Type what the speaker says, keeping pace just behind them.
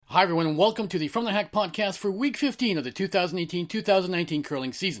Hi everyone and welcome to the From the Hack podcast for week 15 of the 2018-2019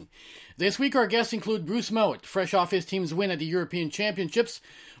 curling season. This week our guests include Bruce Mouat, fresh off his team's win at the European Championships.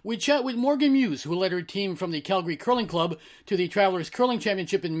 We chat with Morgan Muse, who led her team from the Calgary Curling Club to the Travelers Curling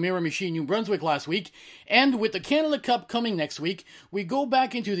Championship in Miramichi, New Brunswick last week. And with the Canada Cup coming next week, we go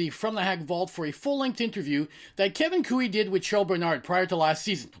back into the From the Hack vault for a full-length interview that Kevin Koe did with Cheryl Bernard prior to last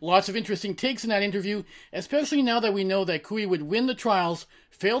season. Lots of interesting takes in that interview, especially now that we know that Koe would win the trials,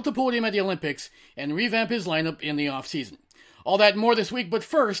 fail to podium at the Olympics, and revamp his lineup in the off-season. All that and more this week, but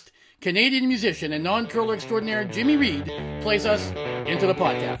first, Canadian musician and non-curler extraordinaire Jimmy Reed plays us into the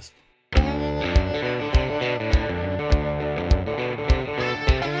podcast.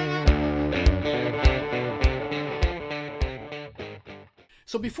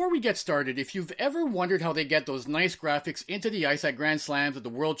 So before we get started, if you've ever wondered how they get those nice graphics into the ice at Grand Slams, at the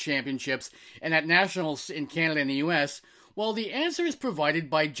World Championships, and at Nationals in Canada and the US, well, the answer is provided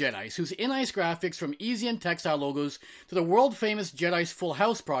by Jet Ice, whose in-ice graphics from easy and textile logos to the world-famous Jet Ice Full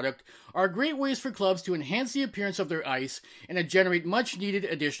House product are great ways for clubs to enhance the appearance of their ice and to generate much-needed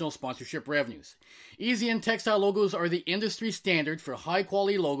additional sponsorship revenues. Easy and textile logos are the industry standard for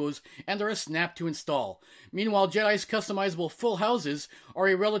high-quality logos and they're a snap to install. Meanwhile, Jet Ice customizable full houses are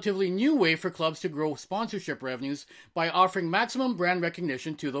a relatively new way for clubs to grow sponsorship revenues by offering maximum brand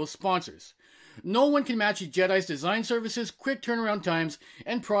recognition to those sponsors. No one can match Jet Ice design services, quick turnaround times,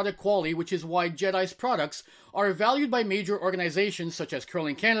 and product quality, which is why Jet Ice products are valued by major organizations such as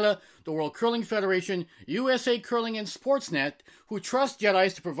Curling Canada, the World Curling Federation, USA Curling, and Sportsnet, who trust Jet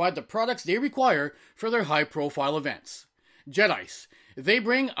Ice to provide the products they require for their high-profile events. Jet Ice. They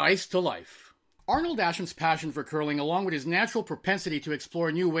bring ice to life. Arnold Asham's passion for curling, along with his natural propensity to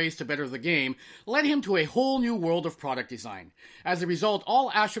explore new ways to better the game, led him to a whole new world of product design. As a result,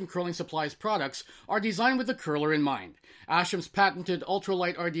 all Asham Curling Supplies products are designed with the curler in mind. Asham's patented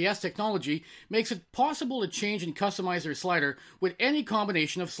ultralight RDS technology makes it possible to change and customize their slider with any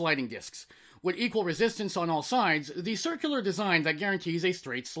combination of sliding discs. With equal resistance on all sides, the circular design that guarantees a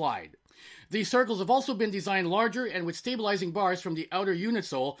straight slide. These circles have also been designed larger and with stabilizing bars from the outer unit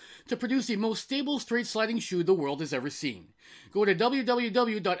sole to produce the most stable straight sliding shoe the world has ever seen. Go to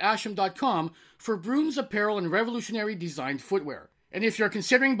www.asham.com for brooms, apparel, and revolutionary designed footwear. And if you're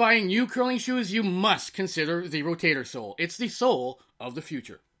considering buying new curling shoes, you must consider the Rotator sole. It's the sole of the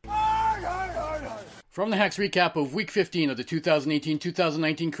future. From the Hack's recap of Week 15 of the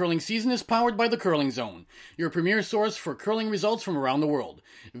 2018-2019 curling season is powered by the Curling Zone, your premier source for curling results from around the world.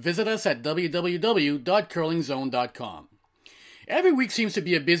 Visit us at www.curlingzone.com. Every week seems to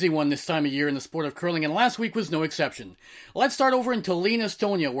be a busy one this time of year in the sport of curling, and last week was no exception. Let's start over in Tallinn,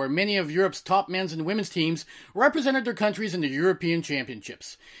 Estonia, where many of Europe's top men's and women's teams represented their countries in the European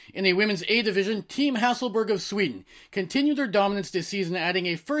Championships. In the women's A division, Team Hasselberg of Sweden continued their dominance this season, adding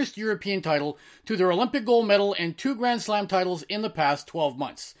a first European title to their Olympic gold medal and 2 Grand Slam titles in the past 12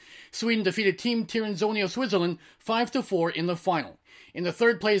 months. Sweden defeated Team Tirinzoni of Switzerland 5-4 in the final. In the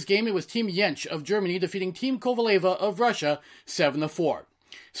third place game, it was Team Jentsch of Germany defeating Team Kovaleva of Russia 7-4.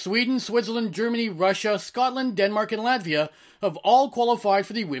 Sweden, Switzerland, Germany, Russia, Scotland, Denmark, and Latvia have all qualified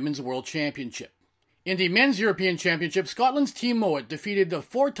for the Women's World Championship. In the Men's European Championship, Scotland's Team Mouat defeated the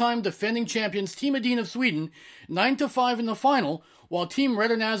 4-time defending champions Team Edin of Sweden 9-5 in the final, while Team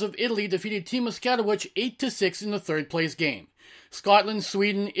Redernaz of Italy defeated Team Muskatowicz 8-6 in the third place game. Scotland,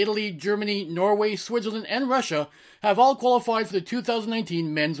 Sweden, Italy, Germany, Norway, Switzerland, and Russia have all qualified for the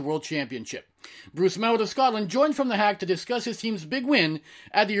 2019 Men's World Championship. Bruce Mouat of Scotland joined From the Hack to discuss his team's big win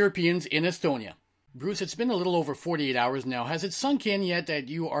at the Europeans in Estonia. Bruce, it's been a little over 48 hours now. Has it sunk in yet that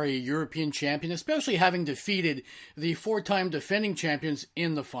you are a European champion, especially having defeated the 4-time defending champions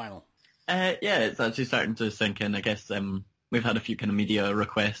in the final? Yeah, it's actually starting to sink in. I guess we've had a few kind of media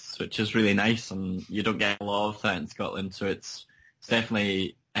requests, which is really nice, and you don't get a lot of that in Scotland, so it's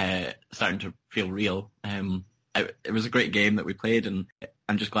definitely starting to feel real. It was a great game that we played, and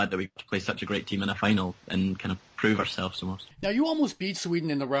I'm just glad that we played such a great team in a final and kind of prove ourselves almost. Now, you almost beat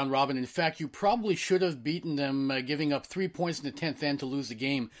Sweden in the round robin. In fact, you probably should have beaten them, giving up 3 points in the 10th end to lose the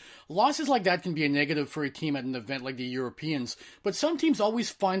game. Losses like that can be a negative for a team at an event like the Europeans, but some teams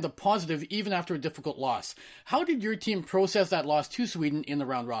always find the positive even after a difficult loss. How did your team process that loss to Sweden in the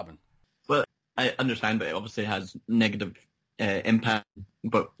round robin? Well, I understand that it obviously has negative impact,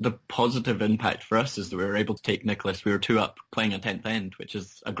 but the positive impact for us is that we were able to take Nicholas. We were 2 up playing a 10th end, which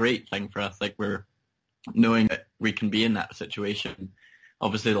is a great thing for us. Like, we're knowing that we can be in that situation.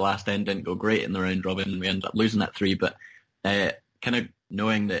 Obviously, the last end didn't go great in the round robin. We ended up losing that 3, but kind of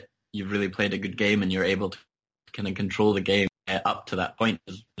knowing that you've really played a good game and you're able to kind of control the game up to that point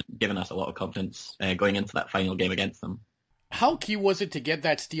has given us a lot of confidence going into that final game against them. How key was it to get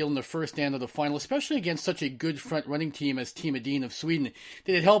that steal in the first stand of the final, especially against such a good front-running team as Team Edin of Sweden?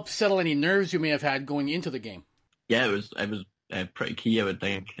 Did it help settle any nerves you may have had going into the game? Yeah, it was pretty key, I would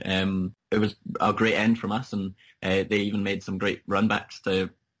think. It was a great end from us, and they even made some great runbacks to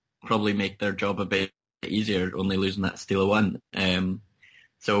probably make their job a bit easier, only losing that steal of one.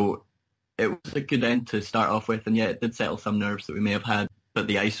 So it was a good end to start off with, and yeah, it did settle some nerves that we may have had, but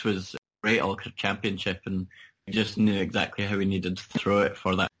the ice was great all championship, and we just knew exactly how we needed to throw it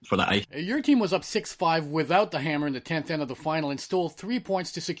for that ice. Your team was up 6-5 without the hammer in the 10th end of the final and stole 3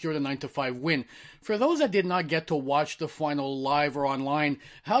 points to secure the 9-5 win. For those that did not get to watch the final live or online,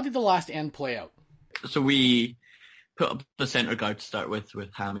 how did the last end play out? So we put up the centre guard to start with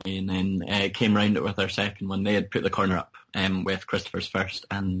Hammy, and then came round it with our second one. They had put the corner up with Christopher's first,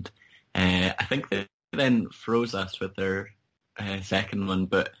 and I think they then froze us with their second one,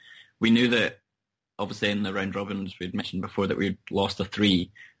 but we knew that obviously in the round robins we'd mentioned before that we'd lost a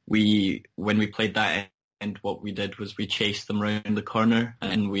 3. When we played that end, what we did was we chased them round the corner,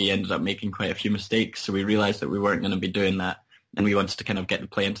 and we ended up making quite a few mistakes, so we realised that we weren't going to be doing that, and we wanted to kind of get the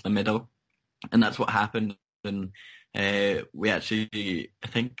play into the middle, and that's what happened. And we actually, I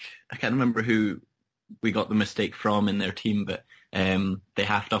can't remember who we got the mistake from in their team, but they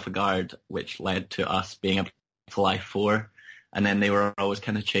halved off a guard, which led to us being able to fly 4, and then they were always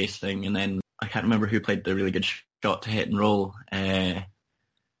kind of chasing, and then I can't remember who played the really good shot to hit and roll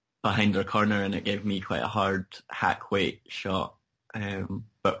behind their corner, and it gave me quite a hard hack weight shot,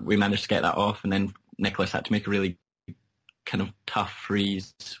 but we managed to get that off, and then Nicholas had to make a really kind of tough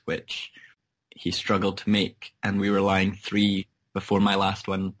freeze, which he struggled to make, and we were lying 3 before my last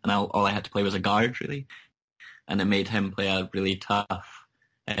one, and all I had to play was a guard, really, and it made him play a really tough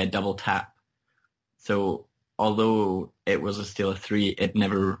double tap. So although it was a steal of 3, it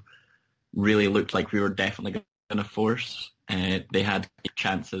never really looked like we were definitely going to force. They had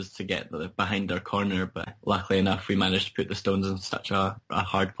chances to get behind their corner, but luckily enough we managed to put the stones in such a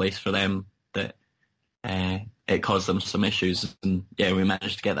hard place for them that it caused them some issues. And yeah, we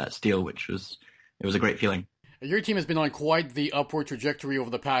managed to get that steal, it was a great feeling. Your team has been on quite the upward trajectory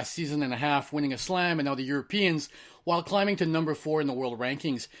over the past season and a half, winning a slam and now the Europeans, while climbing to number 4 in the world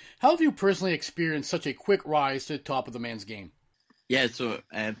rankings. How have you personally experienced such a quick rise to the top of the men's game? Yeah, so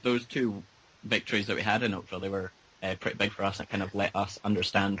those 2 victories that we had in Oakville, they were pretty big for us. It kind of let us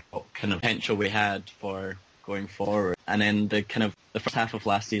understand what kind of potential we had for going forward. And then the first half of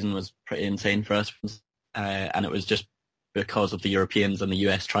last season was pretty insane for us, and it was just because of the Europeans and the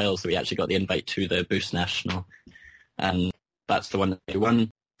US trials that we actually got the invite to the Boost National, and that's the one that we won.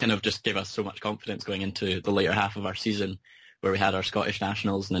 Kind of just gave us so much confidence going into the later half of our season, where we had our Scottish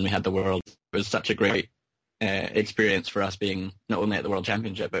Nationals and then we had the World. It was such a great experience for us, being not only at the World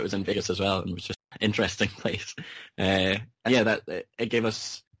Championship, but it was in Vegas as well, and it was just an interesting place. And yeah, it gave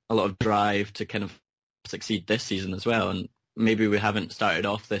us a lot of drive to kind of succeed this season as well. And maybe we haven't started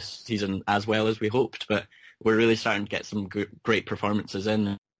off this season as well as we hoped, but we're really starting to get some great performances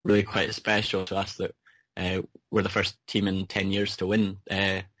in. Really quite special to us that we're the first team in 10 years to win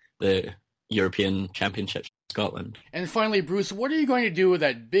the European Championships in Scotland. And finally, Bruce, what are you going to do with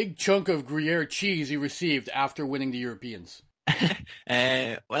that big chunk of Gruyere cheese you received after winning the Europeans?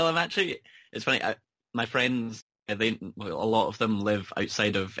 Well, it's funny, my friends, a lot of them live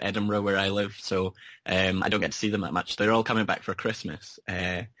outside of Edinburgh where I live, so I don't get to see them that much. They're all coming back for Christmas,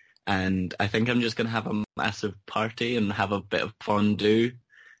 and I think I'm just going to have a massive party and have a bit of fondue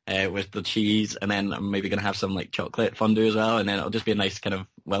with the cheese, and then I'm maybe going to have some like chocolate fondue as well, and then it'll just be a nice kind of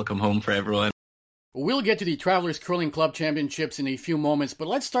welcome home for everyone. We'll get to the Travelers Curling Club Championships in a few moments, but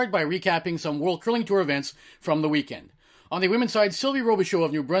let's start by recapping some World Curling Tour events from the weekend. On the women's side, Sylvie Robichaud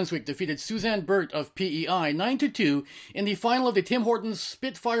of New Brunswick defeated Suzanne Burt of PEI 9-2 in the final of the Tim Hortons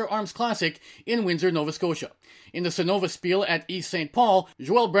Spitfire Arms Classic in Windsor, Nova Scotia. In the Sonova Spiel at East St. Paul,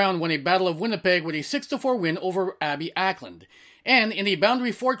 Joelle Brown won a Battle of Winnipeg with a 6-4 win over Abby Ackland. And in the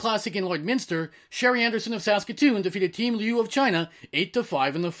Boundary Ford Classic in Lloydminster, Sherry Anderson of Saskatoon defeated Team Liu of China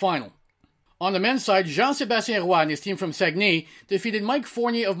 8-5 in the final. On the men's side, Jean-Sébastien Roy and his team from Saguenay defeated Mike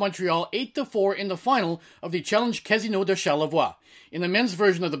Fournier of Montreal 8-4 in the final of the Challenge Casino de Charlevoix. In the men's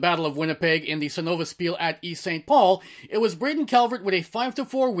version of the Battle of Winnipeg in the Sonova Spiel at East St. Paul, it was Braden Calvert with a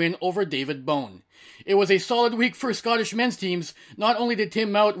 5-4 win over David Bone. It was a solid week for Scottish men's teams. Not only did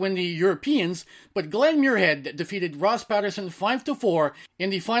Tim Mout win the Europeans, but Glenn Muirhead defeated Ross Patterson 5-4 in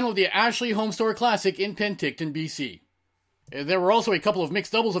the final of the Ashley Home Store Classic in Penticton, BC. There were also a couple of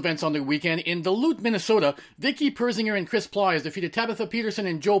mixed doubles events on the weekend. In Duluth, Minnesota, Vicky Persinger and Chris Plies defeated Tabitha Peterson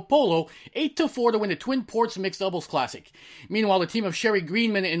and Joe Polo 8-4 to win the Twin Ports Mixed Doubles Classic. Meanwhile, the team of Sherry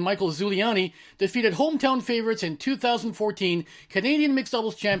Greenman and Michael Zuliani defeated hometown favorites in 2014 Canadian Mixed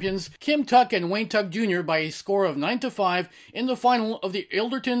Doubles champions Kim Tuck and Wayne Tuck Jr. by a score of 9-5 in the final of the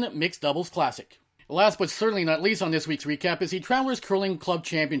Ilderton Mixed Doubles Classic. Last but certainly not least on this week's recap is the Travelers Curling Club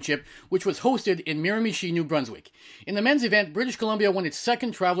Championship, which was hosted in Miramichi, New Brunswick. In the men's event, British Columbia won its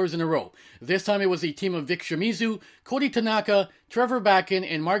second Travelers in a row. This time it was the team of Vic Shimizu, Cody Tanaka, Trevor Bakken,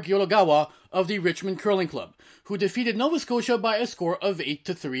 and Mark Yodogawa of the Richmond Curling Club, who defeated Nova Scotia by a score of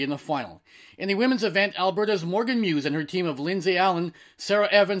 8-3 in the final. In the women's event, Alberta's Morgan Muse and her team of Lindsay Allen, Sarah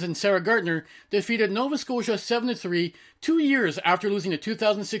Evans, and Sarah Gartner defeated Nova Scotia 7-3 2 years after losing the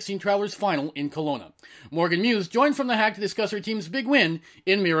 2016 Travelers final in Kelowna. Morgan Muse joined from the Hack to discuss her team's big win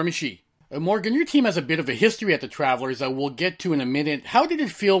in Miramichi. Morgan, your team has a bit of a history at the Travelers that we'll get to in a minute. How did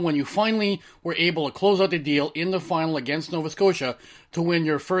it feel when you finally were able to close out the deal in the final against Nova Scotia to win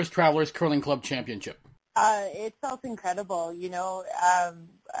your first Travelers Curling Club Championship? It felt incredible.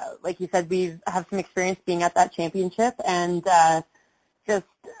 Like you said, we have some experience being at that championship, and I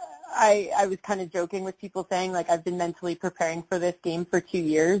was kind of joking with people saying, like, I've been mentally preparing for this game for 2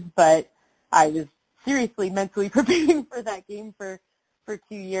 years, but I was seriously mentally preparing for that game for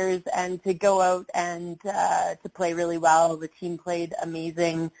 2 years, and to go out and to play really well. The team played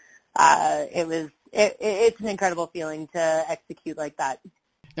amazing. It's an incredible feeling to execute like that.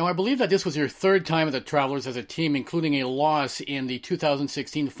 Now, I believe that this was your third time at the Travelers as a team, including a loss in the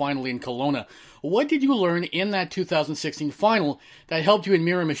 2016 final in Kelowna. What did you learn in that 2016 final that helped you in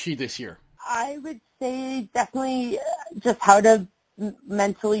Miramichi this year? I would say definitely just how to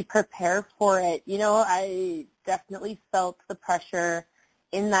mentally prepare for it. I definitely felt the pressure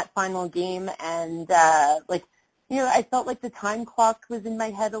in that final game, and I felt like the time clock was in my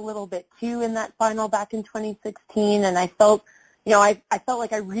head a little bit too in that final back in 2016, and I felt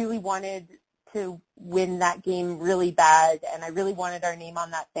like I really wanted to win that game really bad, and I really wanted our name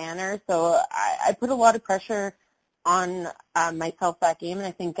on that banner. So I put a lot of pressure on myself that game, and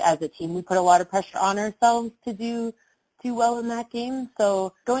I think as a team we put a lot of pressure on ourselves to do well in that game.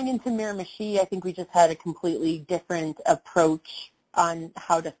 So going into Miramichi, I think we just had a completely different approach on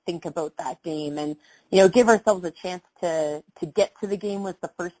how to think about that game, and give ourselves a chance to get to the game was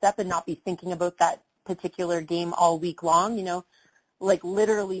the first step, and not be thinking about that particular game all week long. Like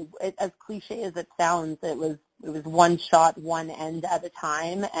literally, as cliche as it sounds, it was one shot, one end at a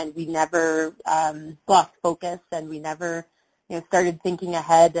time, and we never lost focus, and we never started thinking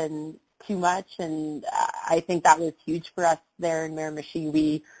ahead and too much. And I think that was huge for us there in Miramichi.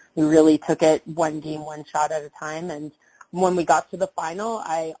 We really took it one game, one shot at a time. And when we got to the final,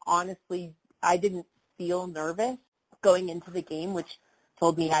 I didn't feel nervous going into the game, which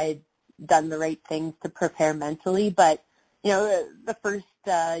told me I had done the right things to prepare mentally. But the first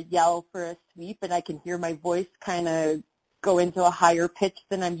yell for a sweep, and I can hear my voice kind of go into a higher pitch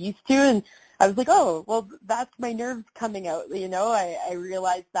than I'm used to, and I was like, oh, well, that's my nerves coming out. I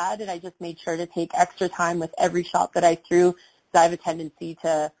realized that, and I just made sure to take extra time with every shot that I threw, because I have a tendency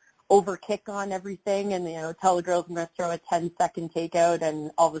to overkick on everything and, tell the girls I'm going to throw a 10-second takeout, and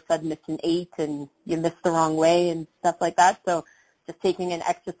all of a sudden miss an 8, and you miss the wrong way and stuff like that. So just taking an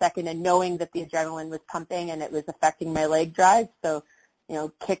extra second and knowing that the adrenaline was pumping and it was affecting my leg drive. So,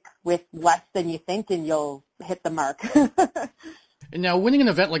 kick with less than you think and you'll hit the mark. And now, winning an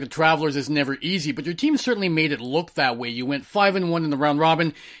event like the Travelers is never easy, but your team certainly made it look that way. You went 5-1 in the round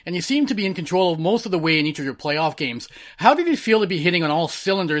robin, and you seemed to be in control of most of the way in each of your playoff games. How did it feel to be hitting on all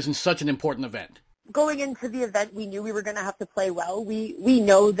cylinders in such an important event? Going into the event, we knew we were going to have to play well. We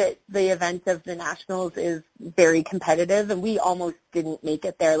know that the event of the Nationals is very competitive, and we almost didn't make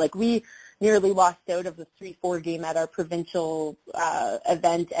it there. Like, we nearly lost out of the 3-4 game at our provincial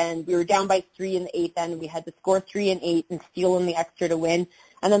event, and we were down by 3 in the 8th end. We had to score 3 and 8 and steal in the extra to win.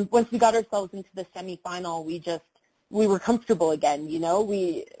 And then once we got ourselves into the semifinal, we were comfortable again.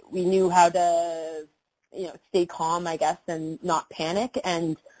 We knew how to stay calm, I guess, and not panic,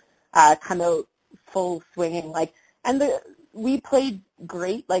 and come out full swinging. We played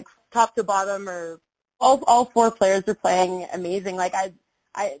great, like top to bottom, or all 4 players were playing amazing.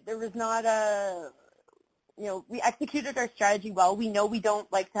 There was not we executed our strategy well. We know we don't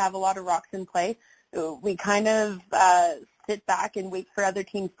like to have a lot of rocks in play. We kind of sit back and wait for other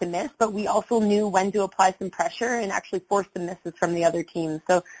teams to miss, but we also knew when to apply some pressure and actually force the misses from the other teams.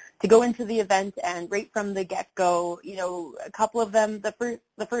 So to go into the event and right from the get-go, a couple of them, the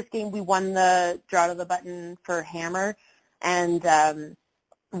first game we won the draw to the button for Hammer, and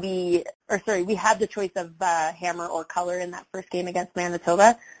we had the choice of hammer or color in that first game against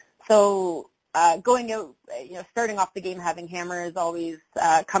Manitoba. So going out, starting off the game having hammer is always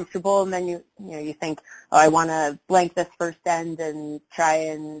comfortable, and then you think, oh, I want to blank this first end and try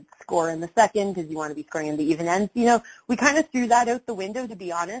and score in the second because you want to be scoring in the even ends. We kind of threw that out the window, to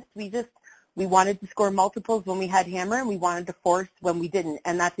be honest. We wanted to score multiples when we had hammer, and we wanted to force when we didn't,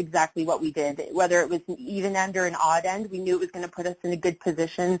 and that's exactly what we did. Whether it was an even end or an odd end, we knew it was going to put us in a good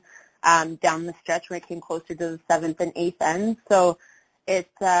position down the stretch when it came closer to the seventh and eighth end. So it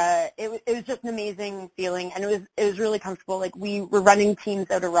was just an amazing feeling, and it was really comfortable. Like, we were running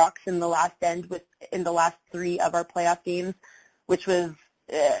teams out of rocks in the last end in the last three of our playoff games, which was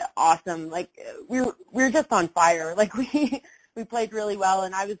awesome. Like, we were just on fire. Like, we played really well,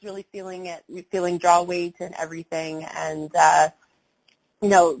 and I was really feeling draw weight and everything. And,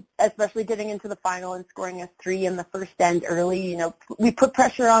 especially getting into the final and scoring a 3 in the first end early, we put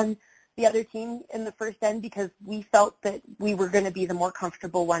pressure on the other team in the first end because we felt that we were going to be the more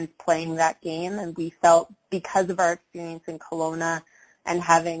comfortable ones playing that game. And we felt, because of our experience in Kelowna and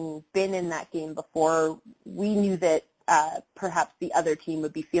having been in that game before, we knew that perhaps the other team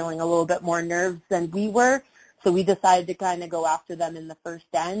would be feeling a little bit more nerves than we were. So we decided to kind of go after them in the first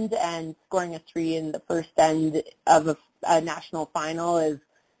end, and scoring a 3 in the first end of a national final is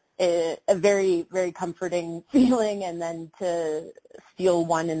a very, very comforting feeling. And then to steal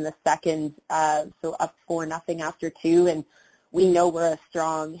 1 in the second, so up 4-0 after 2, and we know we're a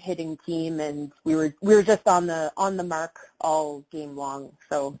strong hitting team, and we were just on the mark all game long.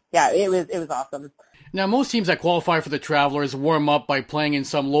 So yeah, it was awesome. Now, most teams that qualify for the Travelers warm up by playing in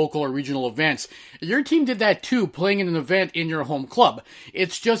some local or regional events. Your team did that too, playing in an event in your home club.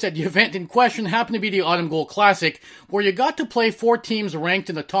 It's just that the event in question happened to be the Autumn Gold Classic, where you got to play 4 teams ranked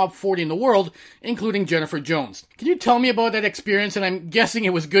in the top 40 in the world, including Jennifer Jones. Can you tell me about that experience? And I'm guessing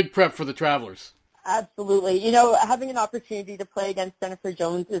it was good prep for the Travelers. Absolutely. Having an opportunity to play against Jennifer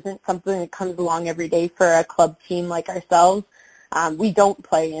Jones isn't something that comes along every day for a club team like ourselves. We don't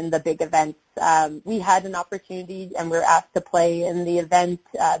play in the big events. We had an opportunity, and we were asked to play in the event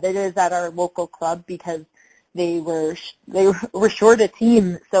that is at our local club because they were short a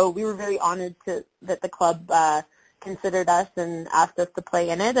team. So we were very honored that the club considered us and asked us to play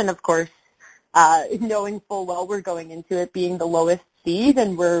in it. And of course, knowing full well we're going into it being the lowest seed,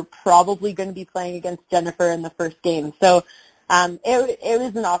 and we're probably going to be playing against Jennifer in the first game. So it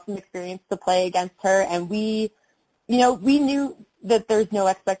was an awesome experience to play against her, and we knew that there's no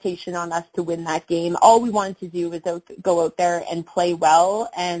expectation on us to win that game. All we wanted to do was go out there and play well.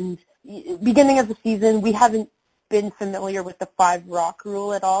 And beginning of the season, we haven't been familiar with the 5-rock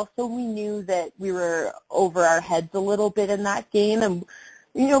rule at all, so we knew that we were over our heads a little bit in that game. And,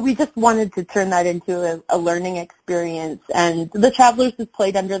 we just wanted to turn that into a learning experience. And the Travelers has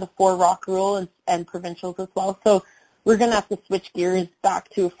played under the 4-rock rule and provincials as well, so we're going to have to switch gears back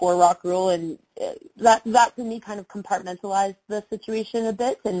to a 4-rock rule, and that for me kind of compartmentalized the situation a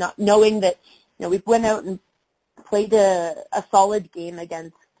bit, and not knowing that we went out and played a solid game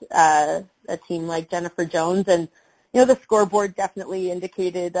against a team like Jennifer Jones, and the scoreboard definitely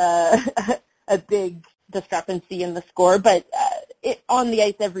indicated a big discrepancy in the score, but on the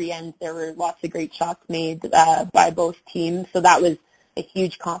ice every end there were lots of great shots made by both teams, so that was a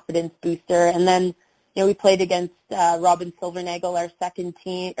huge confidence booster. And then we played against Robin Silvernagel, our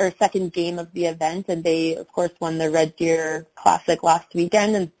second game of the event, and they, of course, won the Red Deer Classic last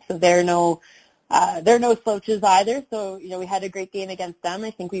weekend, and so they're no slouches either. So we had a great game against them.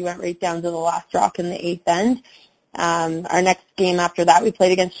 I think we went right down to the last rock in the 8th end. Our next game after that, we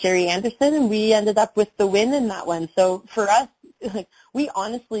played against Sherry Anderson, and we ended up with the win in that one. So for us, we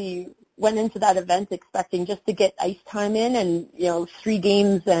honestly went into that event expecting just to get ice time in, and 3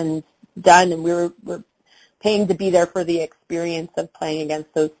 games and done, and we're paying to be there for the experience of playing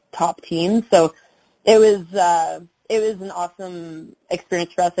against those top teams. So it was an awesome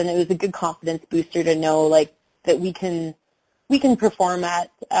experience for us, and it was a good confidence booster to know that we can perform at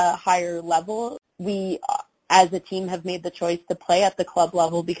a higher level. We as a team have made the choice to play at the club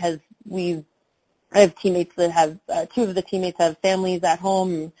level because I have teammates that have 2 of the teammates have families at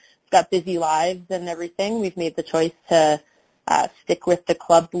home, got busy lives and everything. We've made the choice to stick with the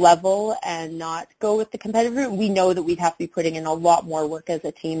club level and not go with the competitive route. We know that we'd have to be putting in a lot more work as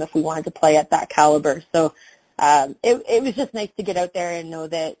a team if we wanted to play at that caliber. So it was just nice to get out there and know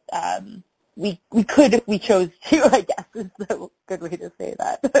that we could if we chose to, I guess is the good way to say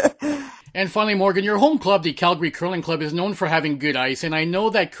that. And finally, Morgan, your home club, the Calgary Curling Club, is known for having good ice, and I know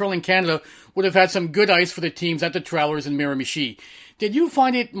that Curling Canada would have had some good ice for the teams at the Travelers in Miramichi. Did you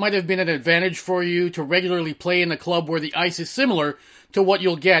find it might have been an advantage for you to regularly play in a club where the ice is similar to what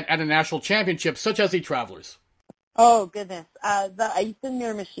you'll get at a national championship, such as the Travelers? Oh, goodness. The ice in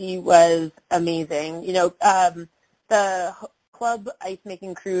Miramichi was amazing. The club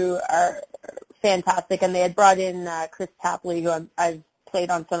ice-making crew are fantastic, and they had brought in Chris Tapley, who I've played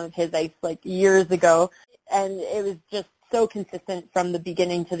on some of his ice years ago, and it was just so consistent from the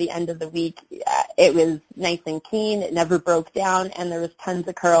beginning to the end of the week. It was nice and clean. It never broke down, and there was tons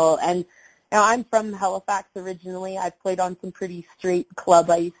of curl. And now I'm from Halifax originally. I've played on some pretty straight club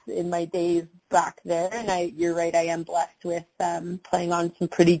ice in my days back there, and you're right, I am blessed with playing on some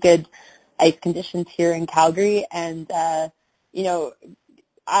pretty good ice conditions here in Calgary. And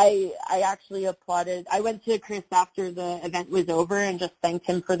I actually applauded. I went to Chris after the event was over and just thanked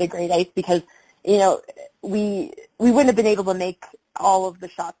him for the great ice because, we wouldn't have been able to make all of the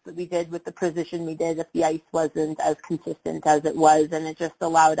shots that we did with the precision we did if the ice wasn't as consistent as it was, and it just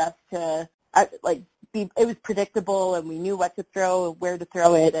allowed us to, it was predictable and we knew what to throw, where to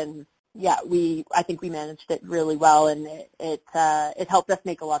throw it, and yeah, I think we managed it really well, and it helped us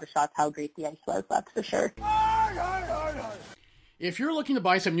make a lot of shots how great the ice was, that's for sure. If you're looking to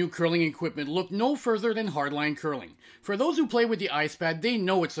buy some new curling equipment, look no further than Hardline Curling. For those who play with the ice pad, they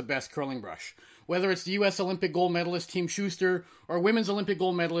know it's the best curling brush. Whether it's the U.S. Olympic gold medalist Team Schuster or Women's Olympic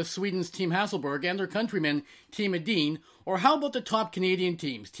gold medalist Sweden's Team Hasselberg and their countrymen Team Edin, or how about the top Canadian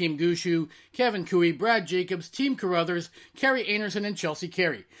teams, Team Gushue, Kevin Cooey, Brad Jacobs, Team Carruthers, Carrie Anerson, and Chelsea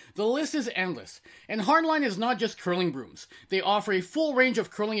Carey. The list is endless. And Hardline is not just curling brooms. They offer a full range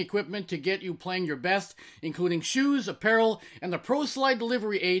of curling equipment to get you playing your best, including shoes, apparel, and the Pro Slide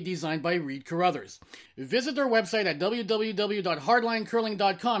delivery aid designed by Reed Carruthers. Visit their website at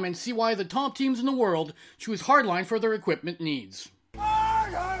www.hardlinecurling.com and see why the top teams in the world choose Hardline for their equipment needs.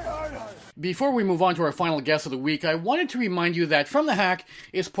 Before we move on to our final guest of the week, I wanted to remind you that From the Hack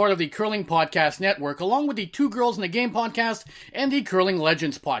is part of the Curling Podcast Network, along with the Two Girls in the Game podcast and the Curling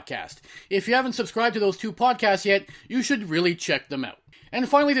Legends podcast. If you haven't subscribed to those two podcasts yet, you should really check them out. And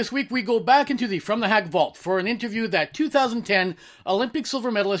finally this week, we go back into the From the Hack vault for an interview that 2010 Olympic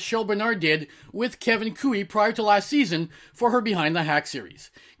silver medalist Cheryl Bernard did with Kevin Cooey prior to last season for her Behind the Hack series.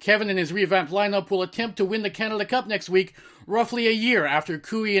 Kevin and his revamped lineup will attempt to win the Canada Cup next week, roughly a year after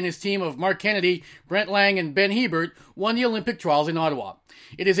Cooey and his team of Mark Kennedy, Brent Lang, and Ben Hebert won the Olympic trials in Ottawa.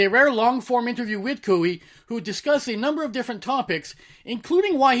 It is a rare long-form interview with Cooey, who discussed a number of different topics,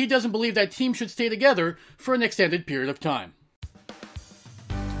 including why he doesn't believe that teams should stay together for an extended period of time.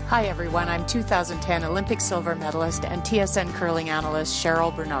 Hi everyone, I'm 2010 Olympic silver medalist and TSN curling analyst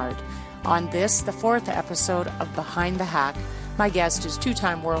Cheryl Bernard. On this, the fourth episode of Behind the Hack, my guest is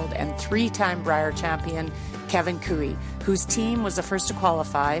two-time world and three-time Brier champion Kevin Cooey, whose team was the first to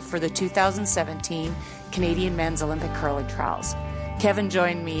qualify for the 2017 Canadian Men's Olympic Curling Trials. Kevin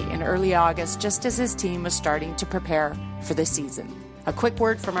joined me in early August just as his team was starting to prepare for the season. A quick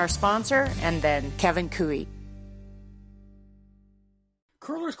word from our sponsor, and then Kevin Cooey.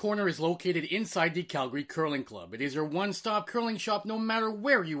 Curler's Corner is located inside the Calgary Curling Club. It is your one-stop curling shop no matter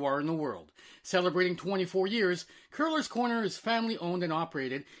where you are in the world. Celebrating 24 years, Curler's Corner is family-owned and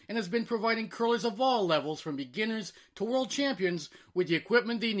operated and has been providing curlers of all levels from beginners to world champions with the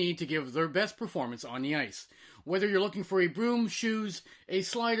equipment they need to give their best performance on the ice. Whether you're looking for a broom, shoes, a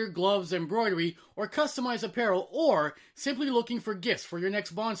slider, gloves, embroidery, or customized apparel, or simply looking for gifts for your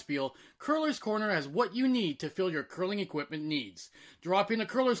next bonspiel, Curler's Corner has what you need to fill your curling equipment needs. Drop in to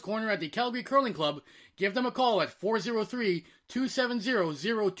Curler's Corner at the Calgary Curling Club, give them a call at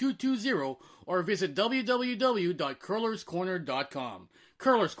 403-270-0220, or visit www.curlerscorner.com.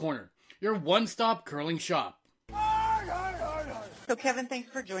 Curler's Corner, your one-stop curling shop. So Kevin,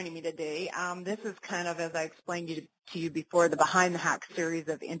 thanks for joining me today. This is kind of, as I explained to you before, the Behind the Hack series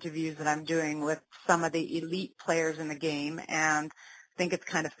of interviews that I'm doing with some of the elite players in the game, and I think it's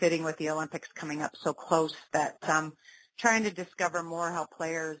kind of fitting with the Olympics coming up so close that I'm trying to discover more how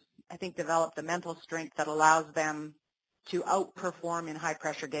players, I think, develop the mental strength that allows them to outperform in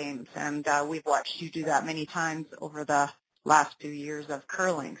high-pressure games, and we've watched you do that many times over the last few years of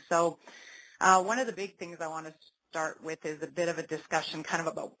curling. So one of the big things I want to start with is a bit of a discussion kind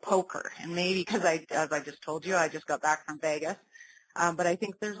of about poker, and maybe because as I just told you, I just got back from Vegas, but I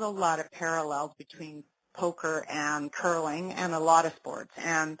think there's a lot of parallels between poker and curling and a lot of sports.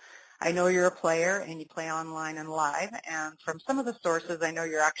 And I know you're a player and you play online and live, and from some of the sources I know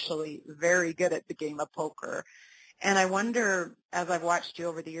you're actually very good at the game of poker. And I wonder, as I've watched you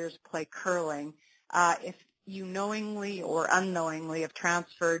over the years play curling, if you knowingly or unknowingly have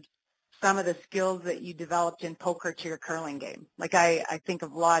transferred some of the skills that you developed in poker to your curling game. Like I think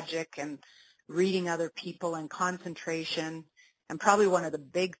of logic and reading other people and concentration. And probably one of the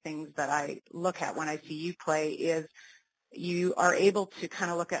big things that I look at when I see you play is you are able to kind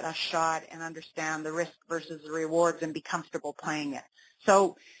of look at a shot and understand the risk versus the rewards and be comfortable playing it.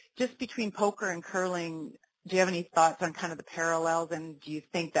 So just between poker and curling, do you have any thoughts on kind of the parallels, and do you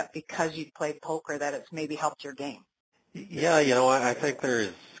think that because you've played poker that it's maybe helped your game? Yeah, I think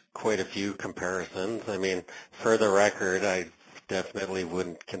there's quite a few comparisons. I mean, for the record, I definitely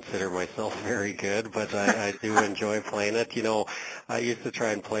wouldn't consider myself very good, but I do enjoy playing it. I used to try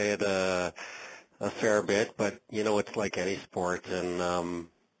and play it a fair bit, but, it's like any sport, and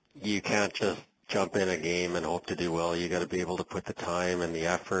you can't just jump in a game and hope to do well. You got to be able to put the time and the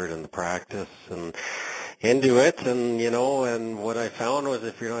effort and the practice and into it, and what I found was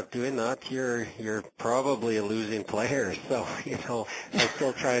if you're not doing that, you're probably a losing player. So, I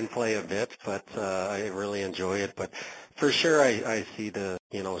still try and play a bit, but I really enjoy it. But for sure, I see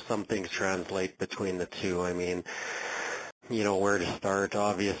some things translate between the two. I mean, where to start.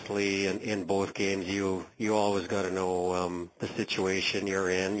 Obviously, in both games, you always got to know the situation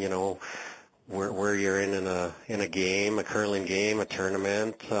you're in. Where you're in a game, a curling game, a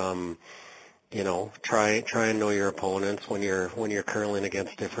tournament. Try and know your opponents when you're curling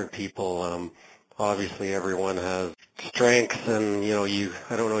against different people. Obviously, everyone has strengths, and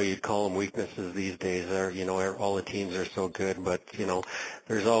I don't know, you'd call them weaknesses these days. All the teams are so good, but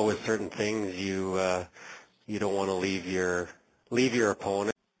there's always certain things you don't want to leave your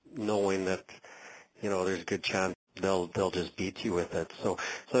opponent knowing that there's a good chance they'll just beat you with it. So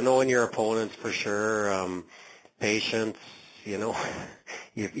knowing your opponents for sure, patience.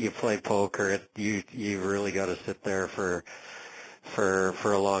 You play poker, you really got to sit there for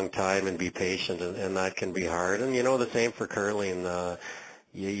a long time and be patient, and that can be hard. And the same for curling.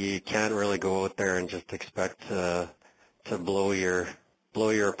 You can't really go out there and just expect to blow your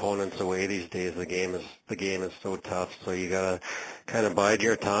opponents away these days. The game is so tough, so you gotta kind of bide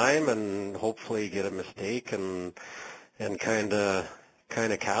your time and hopefully get a mistake and kind of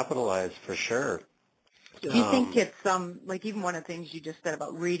capitalize for sure. Do you think it's like even one of the things you just said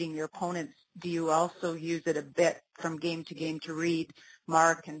about reading your opponents, do you also use it a bit from game to game to read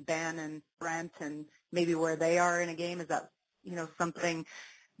Mark and Ben and Brent and maybe where they are in a game? Is that, something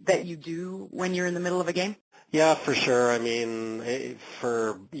that you do when you're in the middle of a game? Yeah, for sure. I mean,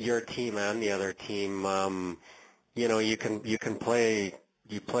 for your team and the other team, you play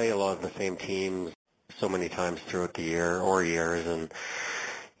a lot of the same teams so many times throughout the year or years, and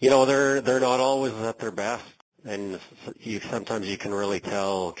they're not always at their best, and sometimes you can really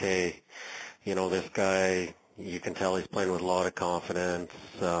tell, okay, this guy, you can tell he's playing with a lot of confidence.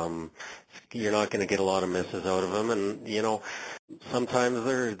 You're not going to get a lot of misses out of him, and sometimes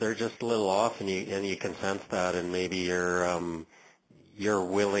they're just a little off, and you can sense that, and maybe you're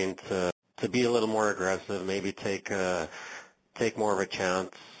willing to be a little more aggressive, maybe take more of a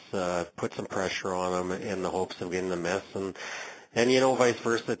chance, put some pressure on them in the hopes of getting the miss, and vice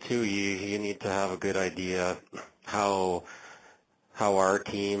versa too. You need to have a good idea how our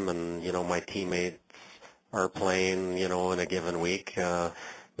team and my teammates are playing, in a given week.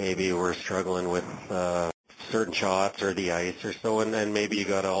 Maybe we're struggling with certain shots or the ice or so, and then maybe you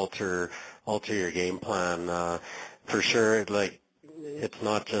got to alter your game plan. For sure, like it's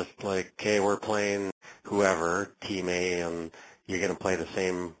not just like, okay, we're playing whoever, team A, and you're going to play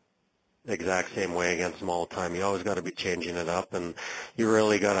the exact same way against them all the time. You always got to be changing it up, and you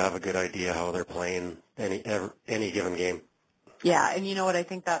really got to have a good idea how they're playing any given game. Yeah, and you know what? I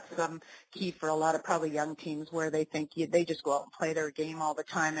think that's key for a lot of probably young teams where they think they just go out and play their game all the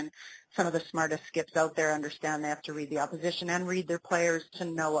time, and some of the smartest skips out there understand they have to read the opposition and read their players to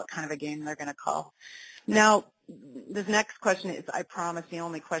know what kind of a game they're going to call. Now, this next question is, I promise, the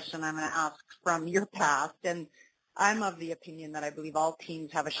only question I'm going to ask from your past, and I'm of the opinion that I believe all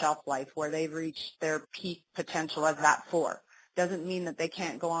teams have a shelf life where they've reached their peak potential as that 4. Doesn't mean that they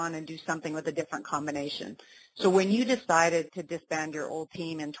can't go on and do something with a different combination. So when you decided to disband your old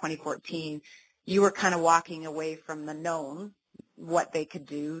team in 2014, you were kind of walking away from the known, what they could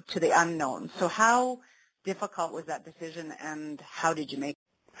do, to the unknown. So how difficult was that decision, and how did you make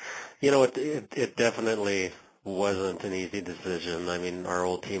it? It definitely wasn't an easy decision. I mean, our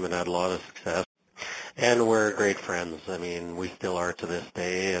old team had a lot of success. And we're great friends. I mean, we still are to this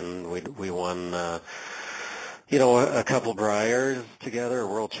day, and we won, a couple Briars together,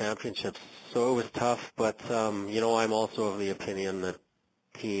 World Championships. So it was tough, but, I'm also of the opinion that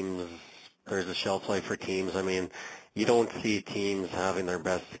teams there's a shelf life for teams. I mean, you don't see teams having their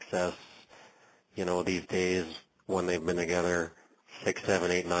best success, these days when they've been together 6,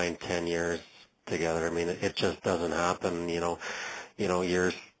 7, 8, 9, 10 years together. I mean, it just doesn't happen,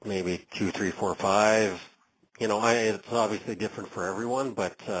 years maybe 2, 3, 4, 5. It's obviously different for everyone,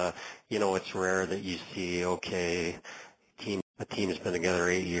 but, it's rare that you see, okay, a team's been together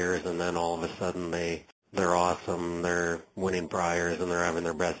 8 years and then all of a sudden they're awesome, they're winning Briars and they're having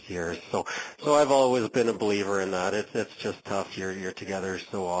their best years. So I've always been a believer in that. It's just tough. You're together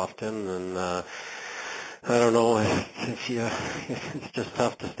so often, and I don't know it's just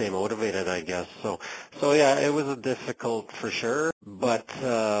tough to stay motivated, I guess. So yeah, it was difficult for sure. But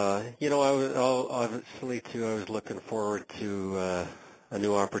I was obviously too. I was looking forward to a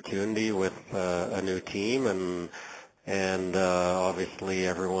new opportunity with a new team, and obviously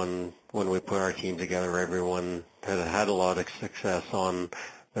everyone, when we put our team together, everyone had a lot of success on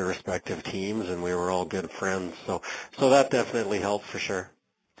their respective teams, and we were all good friends. So that definitely helped for sure.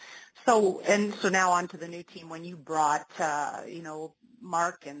 So now on to the new team. When you brought,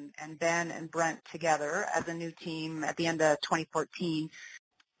 Mark and Ben and Brent together as a new team at the end of 2014,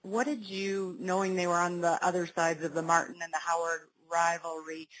 what did you, knowing they were on the other sides of the Martin and the Howard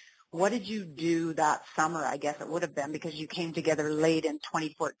rivalry, what did you do that summer, I guess it would have been, because you came together late in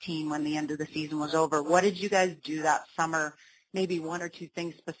 2014 when the end of the season was over. What did you guys do that summer, maybe one or two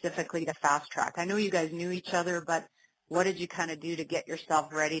things specifically to fast track? I know you guys knew each other, but what did you kind of do to get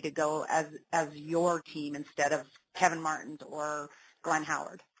yourself ready to go as your team instead of Kevin Martin's or Glenn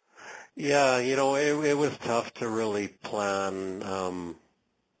Howard? Yeah, it was tough to really plan,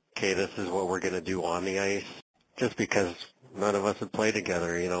 okay, this is what we're going to do on the ice, just because none of us had played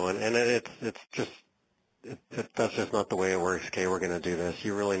together, and that's just not the way it works. Okay, we're going to do this.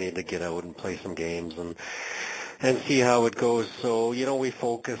 You really need to get out and play some games and see how it goes. So, we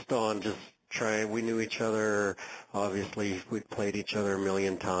focused on just we knew each other. Obviously, we'd played each other a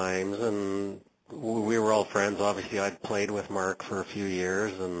million times, and we were all friends. Obviously, I'd played with Mark for a few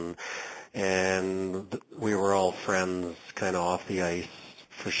years, and we were all friends kind of off the ice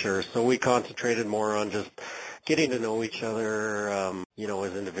for sure. So we concentrated more on just getting to know each other,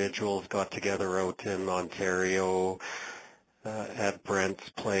 as individuals, got together out in Ontario at Brent's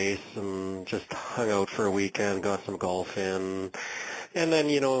place and just hung out for a weekend, got some golf in. And then,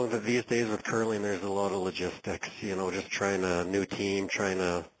 these days with curling, there's a lot of logistics, just new team, trying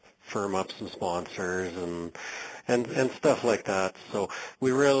to firm up some sponsors and stuff like that. So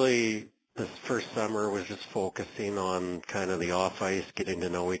we really, this first summer was just focusing on kind of the off ice, getting to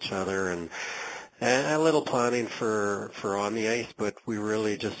know each other and a little planning for on the ice, but we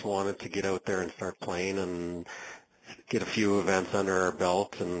really just wanted to get out there and start playing and get a few events under our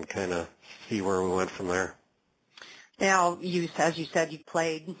belt and kind of see where we went from there. Now, as you said, you've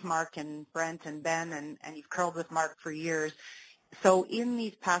played Mark and Brent and Ben, and you've curled with Mark for years. So in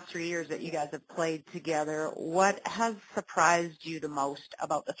these past 3 years that you guys have played together, what has surprised you the most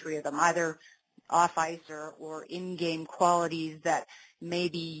about the three of them, either off ice or in-game qualities that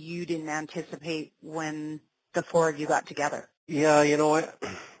maybe you didn't anticipate when the four of you got together? Yeah,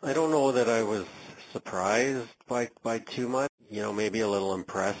 I don't know that I was surprised by too much. Maybe a little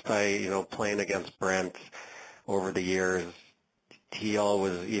impressed. Playing against Brent over the years, he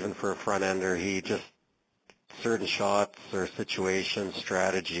always, even for a front ender, he just, certain shots or situations,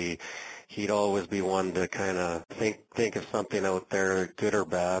 strategy, he'd always be one to kind of think of something out there, good or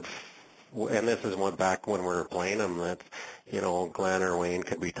bad. And this is back when we were playing him, that, Glenn or Wayne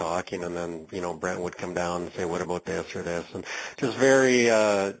could be talking, and then, Brent would come down and say, what about this or this? And just very,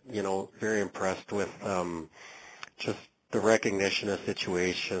 very impressed with just the recognition of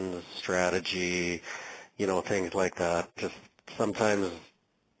situations, strategy, things like that. Just sometimes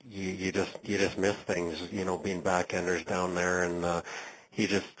you just miss things, being backenders down there, and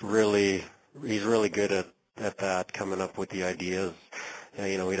he's really good at that, coming up with the ideas.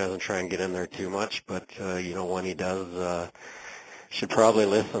 He doesn't try and get in there too much, but when he does, should probably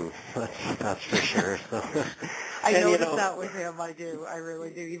listen. That's for sure. So. I noticed that with him. I do. I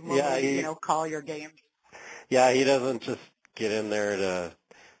really do. Even when we, call your games. Yeah, he doesn't just get in there to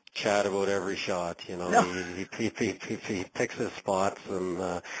chat about every shot. No. He picks his spots,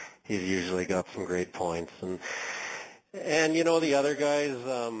 and he's usually got some great points. And the other guys,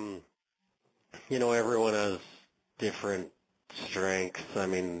 everyone has different strengths. I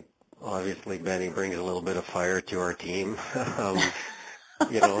mean, obviously Benny brings a little bit of fire to our team.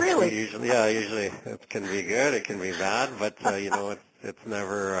 Really? Usually it can be good, it can be bad, but it's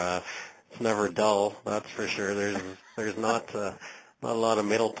never dull. That's for sure. There's not not a lot of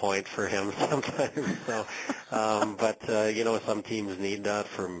middle point for him sometimes. So, but you know, some teams need that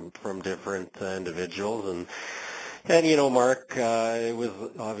from different individuals, and you know, Mark, it was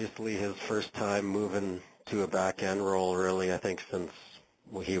obviously his first time moving to a back end role, really. I think since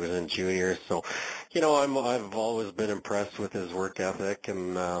he was in juniors. So, you know, I've always been impressed with his work ethic,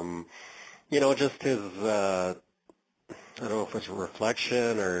 and you know, just his. I don't know if it's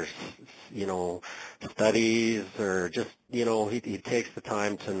reflection or, you know, studies or just, you know, he takes the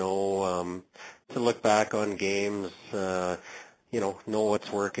time to know, to look back on games, you know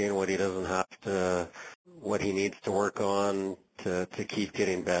what's working, what he doesn't have to, what he needs to work on to keep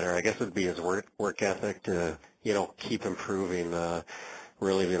getting better. I guess it would be his work ethic to, you know, keep improving,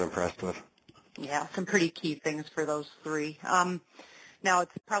 really been impressed with. Yeah, some pretty key things for those three. Now,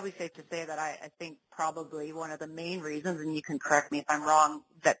 it's probably safe to say that I think probably one of the main reasons, and you can correct me if I'm wrong,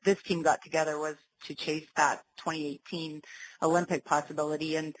 that this team got together was to chase that 2018 Olympic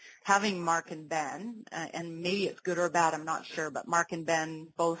possibility. And having Mark and Ben, and maybe it's good or bad, I'm not sure, but Mark and Ben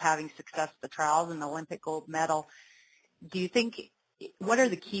both having success at the trials and the Olympic gold medal, do you think, what are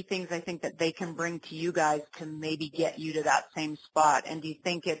the key things I think that they can bring to you guys to maybe get you to that same spot? And do you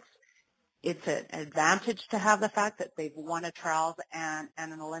think it's an advantage to have the fact that they've won a trials and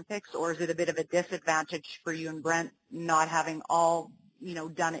an Olympics, or is it a bit of a disadvantage for you and Brent not having all, you know,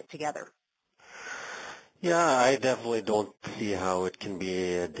 done it together? Yeah, I definitely don't see how it can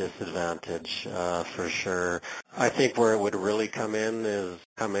be a disadvantage, for sure. I think where it would really come into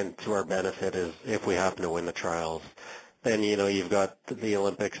our benefit is if we happen to win the trials. Then, you know, you've got the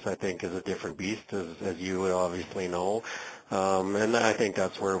Olympics, I think, is a different beast, as you would obviously know. And I think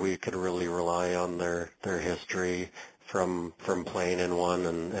that's where we could really rely on their history from playing in one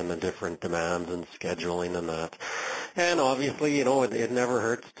and the different demands and scheduling and that. And obviously, you know, it never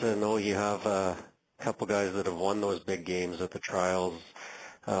hurts to know you have a couple guys that have won those big games at the trials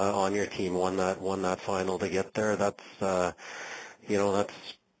on your team, won that final to get there. That's you know,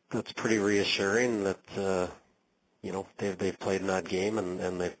 that's pretty reassuring that you know, they've played in that game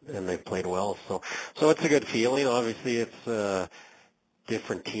and they've played well. So it's a good feeling. Obviously, it's a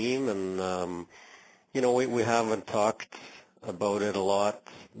different team, and you know, we haven't talked about it a lot,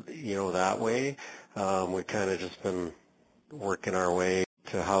 you know, that way. We've kind of just been working our way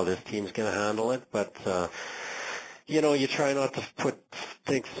to how this team's going to handle it, but you know, you try not to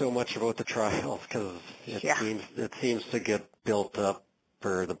think so much about the trials because it seems to get built up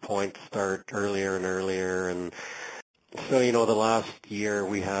for the points start earlier and earlier, and so, you know, the last year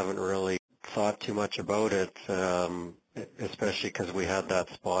we haven't really thought too much about it, especially because we had that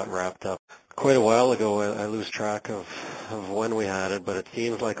spot wrapped up quite a while ago. I lose track of when we had it, but it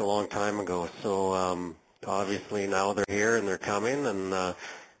seems like a long time ago. So obviously now they're here and they're coming, and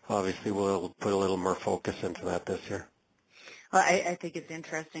obviously we'll put a little more focus into that this year. Well, I think it's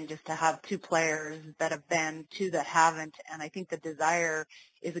interesting just to have two players that have been, two that haven't, and I think the desire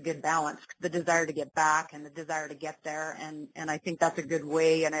is a good balance, the desire to get back and the desire to get there, and I think that's a good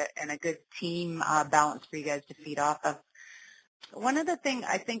way and a good team balance for you guys to feed off of. One of the things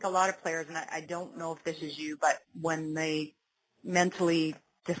I think a lot of players, and I don't know if this is you, but when they mentally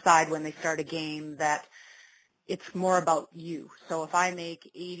decide when they start a game that it's more about you. So if I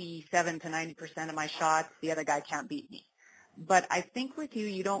make 87 to 90% of my shots, the other guy can't beat me. But I think with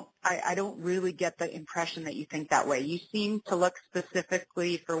you, I don't really get the impression that you think that way. You seem to look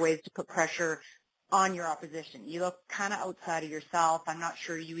specifically for ways to put pressure on your opposition. You look kind of outside of yourself. I'm not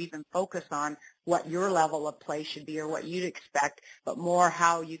sure you even focus on what your level of play should be or what you'd expect, but more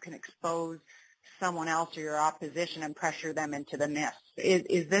how you can expose someone else or your opposition and pressure them into the miss.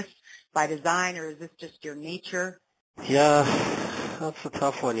 Is this by design, or is this just your nature? Yeah, that's a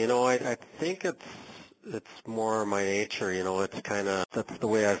tough one. You know, I think it's more my nature, you know, it's kind of, that's the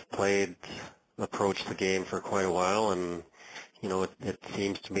way I've approached the game for quite a while, and, you know, it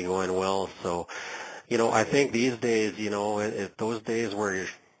seems to be going well. So, you know, I think these days, you know, those days where,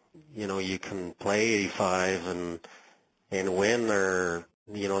 you know, you can play 85 and win, or,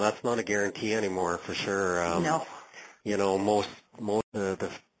 you know, that's not a guarantee anymore for sure. No. You know, most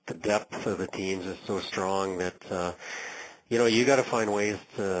the depth of the teams is so strong that, you know, you got to find ways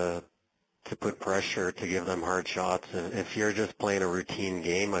to put pressure, to give them hard shots. If you're just playing a routine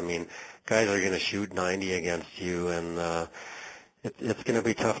game, I mean, guys are going to shoot 90 against you, and it's going to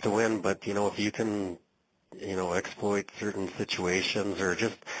be tough to win. But, you know, if you can, you know, exploit certain situations or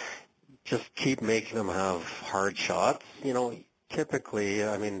just keep making them have hard shots, you know, typically,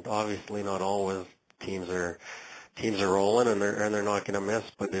 I mean, obviously not always teams are rolling and they're not going to miss.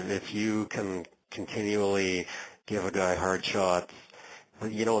 But if you can continually give a guy hard shots,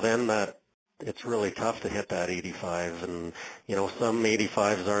 you know, then that it's really tough to hit that 85, and some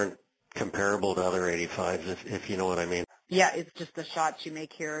 85s aren't comparable to other 85s, if you know what I mean. Yeah, it's just the shots you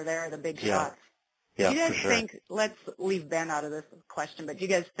make here or there, the big shots. Yeah, do you guys for sure. think, let's leave Ben out of this question, but do you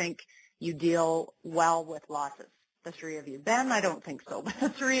guys think you deal well with losses, the three of you? Ben, I don't think so, but the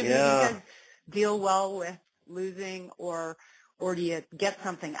three of you, do you guys deal well with losing, or do you get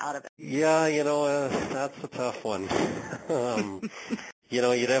something out of it? Yeah, that's a tough one. You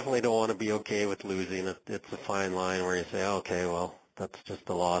definitely don't want to be okay with losing. It's a fine line where you say, okay, well, that's just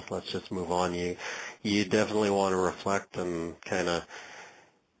a loss. Let's just move on. You definitely want to reflect and kind of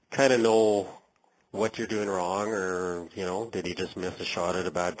know what you're doing wrong, or did you just miss a shot at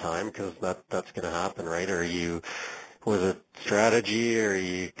a bad time? Because that's going to happen, right? Was it strategy, or are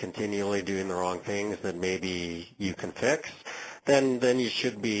you continually doing the wrong things that maybe you can fix? Then you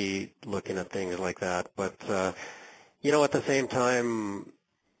should be looking at things like that. But at the same time,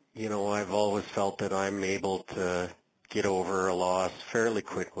 I've always felt that I'm able to get over a loss fairly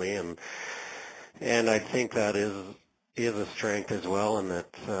quickly, and I think that is a strength as well, and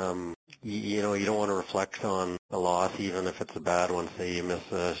that you don't want to reflect on a loss, even if it's a bad one. Say you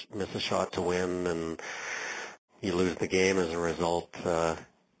miss a shot to win and you lose the game as a result.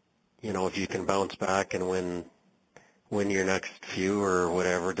 If you can bounce back and win your next few or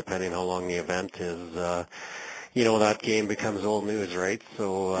whatever, depending how long the event is, that game becomes old news, right?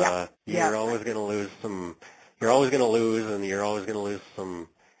 So you're always going to lose some. You're always going to lose, and you're always going to lose some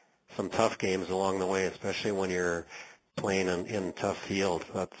tough games along the way, especially when you're playing in tough fields.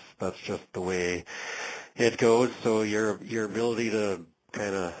 That's just the way it goes. So your ability to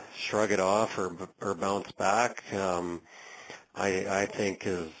kind of shrug it off or bounce back, I think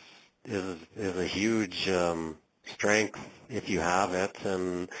is a huge strength if you have it.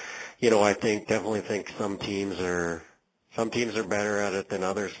 And I definitely think some teams are better at it than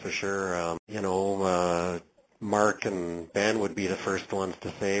others, for sure. Mark and Ben would be the first ones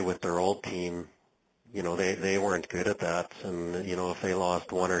to say with their old team, they weren't good at that, and if they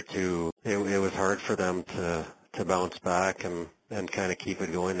lost one or two, it was hard for them to bounce back and kind of keep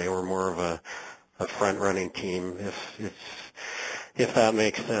it going. They were more of a front running team, if that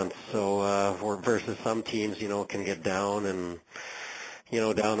makes sense. So versus some teams, can get down and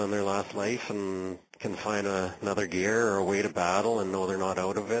down on their last life and can find another gear or a way to battle and know they're not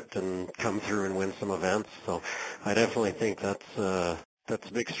out of it and come through and win some events. So I definitely think that's a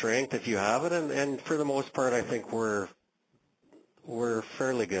big strength if you have it, and for the most part, I think we're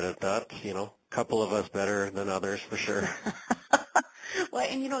fairly good at that. A couple of us better than others, for sure. Well,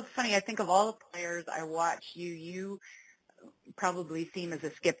 and it's funny. I think of all the players I watch, you probably seem as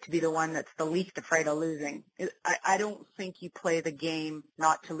a skip to be the one that's the least afraid of losing. I don't think you play the game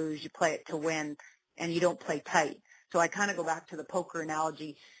not to lose. You play it to win, and you don't play tight. So I kind of go back to the poker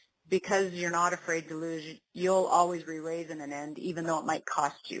analogy. Because you're not afraid to lose, you'll always re-raise in an end, even though it might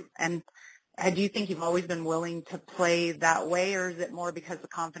cost you. And do you think you've always been willing to play that way, or is it more because of the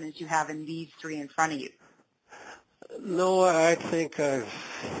confidence you have in these three in front of you? No, I think from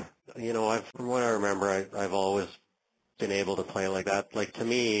what I remember, I've always been able to play like that. Like, to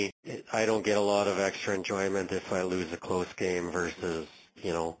me, I don't get a lot of extra enjoyment if I lose a close game versus,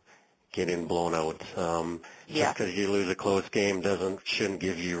 getting blown out. Just because you lose a close game shouldn't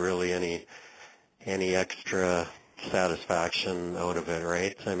give you really any extra satisfaction out of it,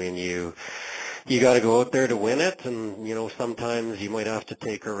 right? I mean, you got to go out there to win it, and sometimes you might have to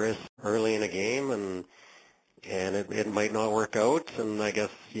take a risk early in a game, and it might not work out. And I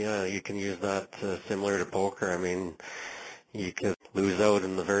guess you can use that similar to poker. I mean, you could lose out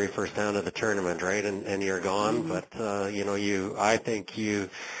in the very first hand of the tournament, right? And you're gone. Mm-hmm. But I think you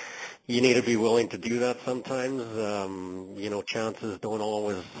need to be willing to do that sometimes. Chances don't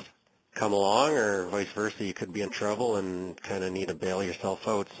always come along, or vice versa. You could be in trouble and kind of need to bail yourself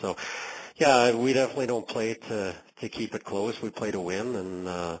out. So, yeah, we definitely don't play to keep it close. We play to win,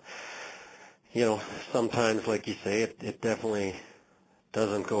 and sometimes, like you say, it definitely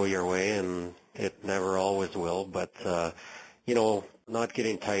doesn't go your way, and it never always will. But not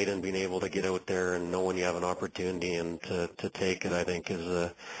getting tight and being able to get out there and know when you have an opportunity and to take it, I think is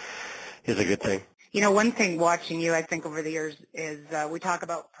a good thing. One thing watching you, I think, over the years is we talk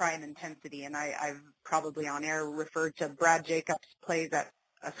about pride and intensity, and I've probably on air referred to Brad Jacobs plays at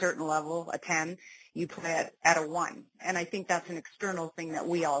a certain level, a 10. You play at a 1. And I think that's an external thing that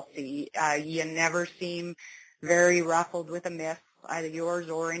we all see. You never seem very ruffled with a miss, either yours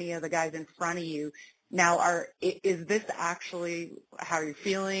or any of the guys in front of you. Now, is this actually how you're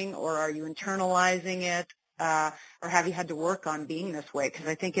feeling, or are you internalizing it, or have you had to work on being this way? Because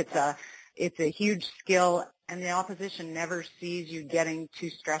I think it's a huge skill and the opposition never sees you getting too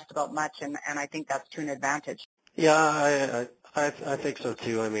stressed about much, and I think that's to an advantage. Yeah, I think so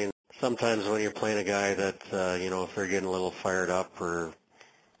too. I mean, sometimes when you're playing a guy that, if they're getting a little fired up or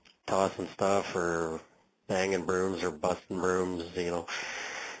tossing stuff or banging brooms or busting brooms,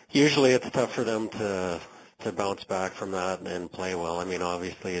 usually it's tough for them to bounce back from that and play well. I mean,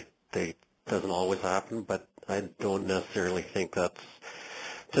 obviously it doesn't always happen, but I don't necessarily think that's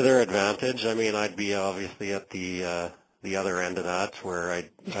to their advantage. I mean, I'd be obviously at the other end of that where I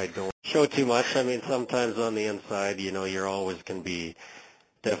don't show too much. I mean, sometimes on the inside, you're always can be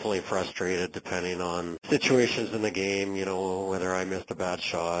definitely frustrated depending on situations in the game, whether I missed a bad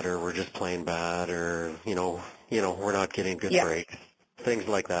shot or we're just playing bad or, we're not getting good breaks, things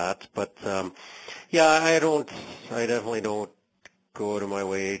like that. But, I definitely don't go out of my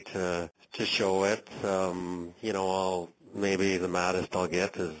way to show it. Maybe the maddest I'll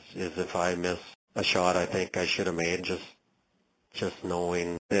get is if I miss a shot I think I should have made, just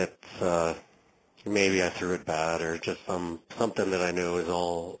knowing that, maybe I threw it bad or just something that I knew is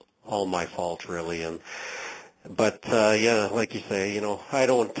all my fault really. But like you say, I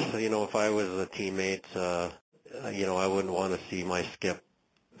don't, if I was a teammate, I wouldn't want to see my skip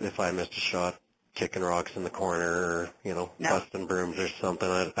if I missed a shot kicking rocks in the corner or, busting brooms or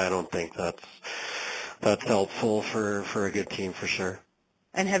something. I don't think that's helpful for a good team for sure.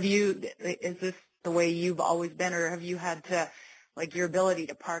 And is this the way you've always been, or have you had to, like, your ability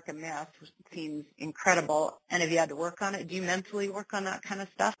to park a miss seems incredible, and have you had to work on it? Do you mentally work on that kind of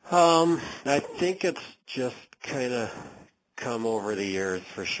stuff? I think it's just kind of come over the years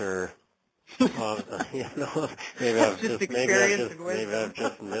for sure. Maybe I've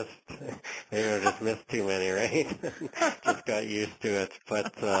just missed too many, right? Just got used to it.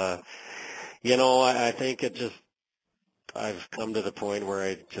 But, I think I've come to the point where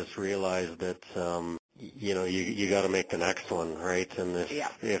I just realized that, you got to make the next one, right? And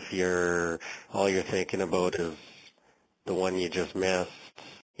if all you're thinking about is the one you just missed,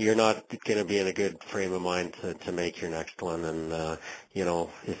 you're not going to be in a good frame of mind to make your next one. And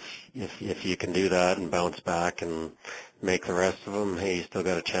if you can do that and bounce back and make the rest of them, hey, you still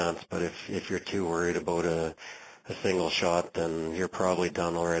got a chance. But if you're too worried about a single shot, then you're probably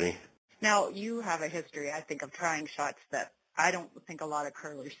done already. Now, you have a history, I think, of trying shots that I don't think a lot of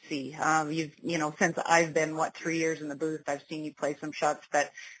curlers see. Since I've been, 3 years in the booth, I've seen you play some shots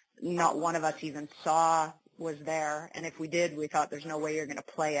that not one of us even saw was there. And if we did, we thought there's no way you're going to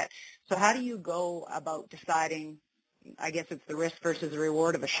play it. So how do you go about deciding, I guess it's the risk versus the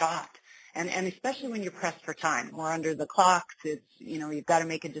reward of a shot? And especially when you're pressed for time. We're under the clocks. It's, you've got to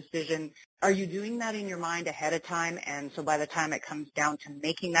make a decision. Are you doing that in your mind ahead of time? And so by the time it comes down to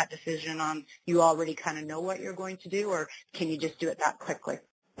making that decision you already kind of know what you're going to do, or can you just do it that quickly?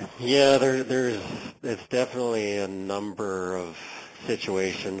 Yeah, it's definitely a number of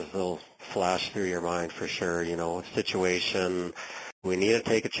situations that'll flash through your mind for sure. Situation, we need to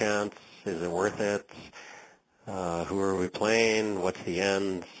take a chance. Is it worth it? Who are we playing? What's the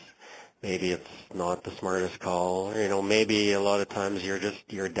end? Maybe it's not the smartest call. Maybe a lot of times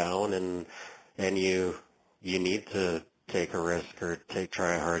you're down and you need to take a risk or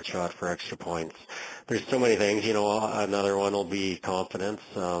try a hard shot for extra points. There's so many things. Another one will be confidence.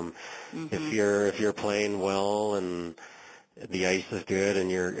 If you're playing well and the ice is good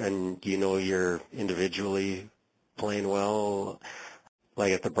and you're individually playing well,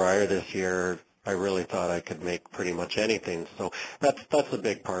 like at the Brier this year, I really thought I could make pretty much anything. So that's a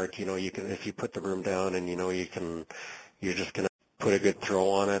big part. You can, if you put the broom down and you're just gonna put a good throw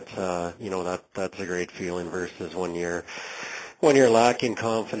on it. That's a great feeling versus when you're lacking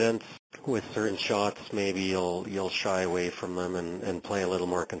confidence with certain shots, maybe you'll shy away from them and play a little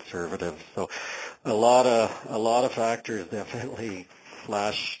more conservative. So a lot of factors definitely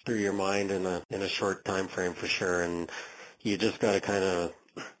flash through your mind in a short time frame for sure, and you just got to kind of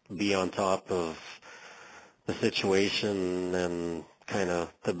be on top of the situation, and kind of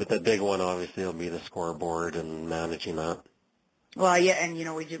the big one obviously will be the scoreboard and managing that. Well, yeah, and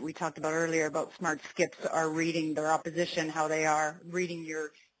we talked about earlier about smart skips are reading their opposition, how they are reading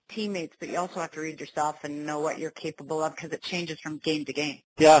your teammates, but you also have to read yourself and know what you're capable of because it changes from game to game.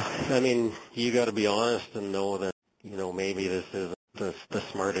 Yeah, I mean, you got to be honest and know that maybe this isn't the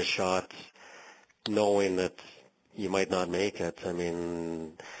smartest shots, knowing that you might not make it. I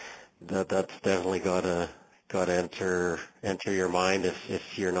mean, that's definitely got to enter your mind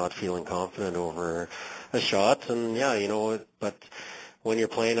if you're not feeling confident over a shot. And yeah, but when you're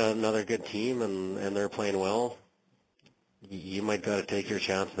playing another good team and they're playing well, you might got to take your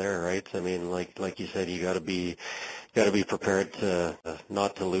chance there, right? I mean, like you said, you got to be prepared to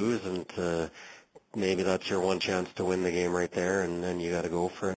not to lose and to maybe that's your one chance to win the game right there, and then you got to go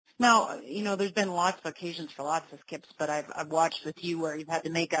for it. Now, there's been lots of occasions for lots of skips, but I've watched with you where you've had to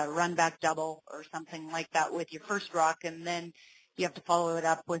make a run-back double or something like that with your first rock, and then you have to follow it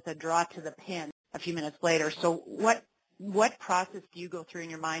up with a draw to the pin a few minutes later. So what process do you go through in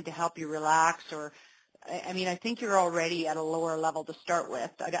your mind to help you relax? Or, I think you're already at a lower level to start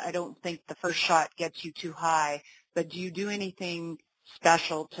with. I don't think the first shot gets you too high, but do you do anything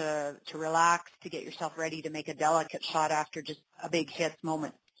special to relax, to get yourself ready to make a delicate shot after just a big hit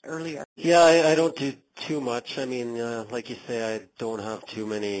moment earlier? Yeah, I don't do too much. Like you say, I don't have too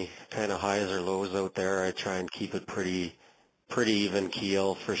many kind of highs or lows out there. I try and keep it pretty even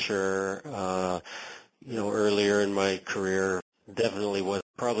keel for sure. Earlier in my career,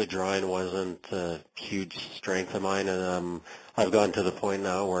 probably drawing wasn't a huge strength of mine, and I've gotten to the point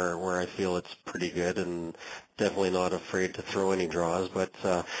now where I feel it's pretty good, and definitely not afraid to throw any draws. But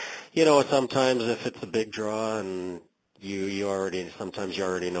sometimes if it's a big draw and you already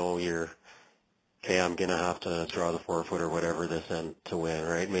know I'm gonna have to draw the 4-foot or whatever this end to win,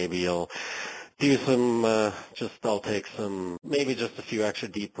 right? Maybe you'll do some I'll take some, maybe just a few extra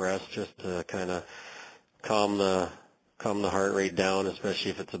deep breaths just to kind of calm the heart rate down,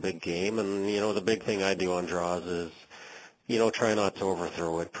 especially if it's a big game. And the big thing I do on draws is try not to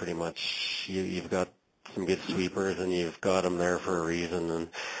overthrow it. Pretty much you've got some good sweepers and you've got them there for a reason. And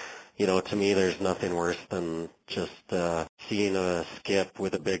to me, there's nothing worse than just seeing a skip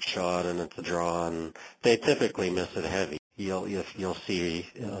with a big shot and it's a draw, and they typically miss it heavy. You'll see,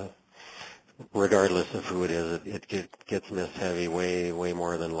 regardless of who it is, it gets missed heavy, way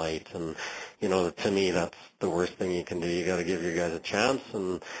more than light. And to me, that's the worst thing you can do. You got to give your guys a chance,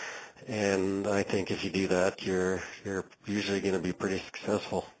 and I think if you do that, you're usually going to be pretty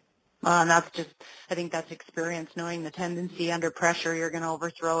successful. And I think that's experience, knowing the tendency under pressure, you're going to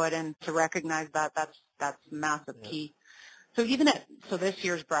overthrow it, and to recognize that's massive key. So so this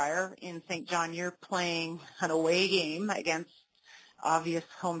year's Brier in St. John, you're playing an away game against obvious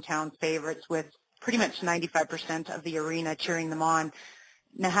hometown favorites with pretty much 95% of the arena cheering them on.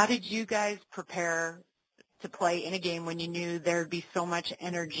 Now, how did you guys prepare to play in a game when you knew there'd be so much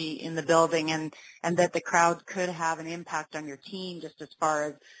energy in the building and that the crowd could have an impact on your team, just as far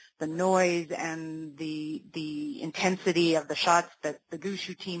as the noise and the intensity of the shots that the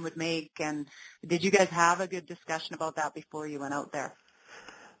Gushue team would make? And did you guys have a good discussion about that before you went out there?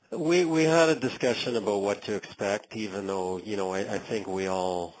 We had a discussion about what to expect, even though I think we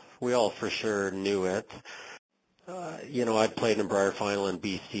all for sure knew it. I'd played in a Brier final in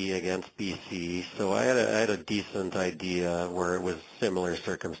BC against BC, so I had a decent idea where it was similar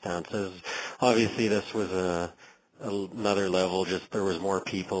circumstances. Obviously, this was another level. Just there was more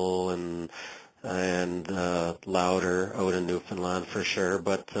people and louder out in Newfoundland for sure.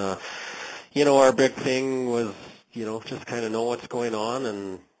 But our big thing was just kind of know what's going on,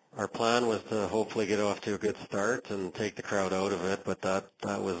 and our plan was to hopefully get off to a good start and take the crowd out of it. But that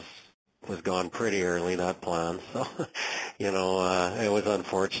was gone pretty early, that plan. So it was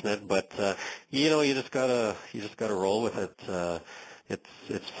unfortunate, but you just gotta roll with it.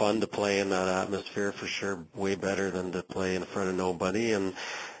 It's fun to play in that atmosphere for sure, way better than to play in front of nobody. And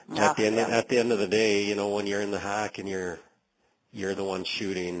at the end of the day, when you're in the hack and you're the one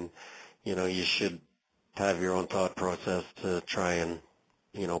shooting, you should have your own thought process to try and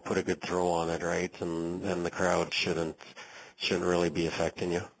put a good throw on it, right? And the crowd shouldn't really be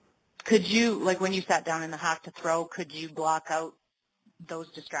affecting you. Could you, like when you sat down in the hack to throw, could you block out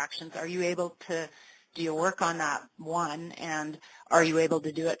those distractions? Are you able to, do you work on that one, and are you able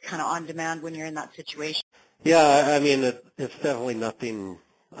to do it kind of on demand when you're in that situation? Yeah, it's definitely nothing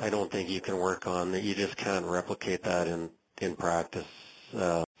I don't think you can work on. You just can't replicate that in practice,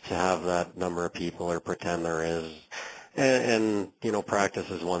 to have that number of people or pretend there is. And practice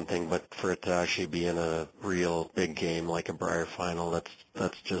is one thing, but for it to actually be in a real big game like a Brier final,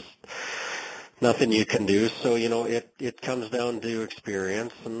 that's just nothing you can do. So, it comes down to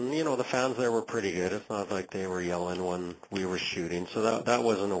experience, and, the fans there were pretty good. It's not like they were yelling when we were shooting, so that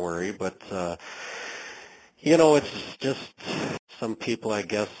wasn't a worry. But, it's just some people, I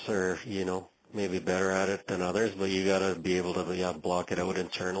guess, are, maybe better at it than others, but you got to be able to block it out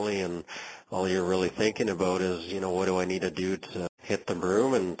internally, and all you're really thinking about is, what do I need to do to hit the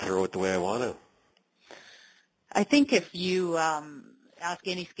broom and throw it the way I want to. I think if you ask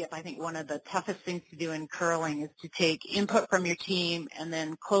any skip, I think one of the toughest things to do in curling is to take input from your team and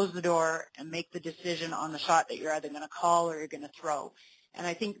then close the door and make the decision on the shot that you're either going to call or you're going to throw. And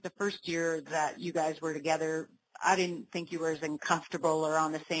I think the first year that you guys were together, I didn't think you were as uncomfortable or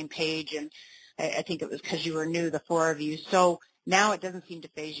on the same page, and I think it was because you were new, the four of you. So Now it doesn't seem to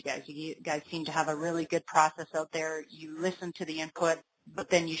phase you guys. You guys seem to have a really good process out there. You listen to the input, but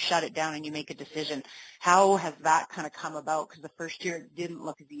then you shut it down and you make a decision. How has that kind of come about? Because the first year it didn't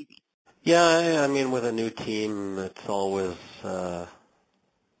look as easy. Yeah, I mean, with a new team, it's always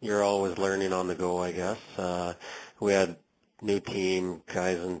you're always learning on the go, I guess. We had new team,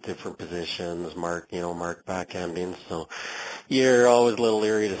 guys in different positions, Mark backhanding, so you're always a little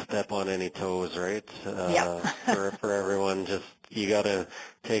leery to step on any toes, right? Yep. for everyone, just you got to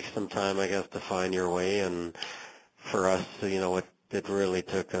take some time, I guess, to find your way. And for us, it really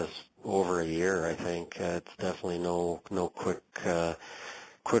took us over a year, I think. It's definitely no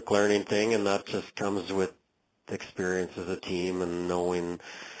quick learning thing, and that just comes with experience as a team and knowing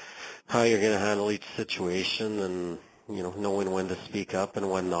how you're going to handle each situation and knowing when to speak up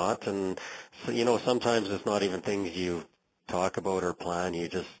and when not. And so, sometimes it's not even things you talk about or plan. You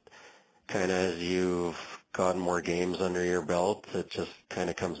just kind of, as you've gotten more games under your belt, it just kind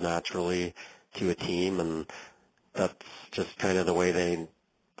of comes naturally to a team, and that's just kind of the way they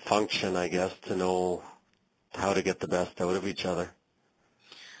function, I guess, to know how to get the best out of each other.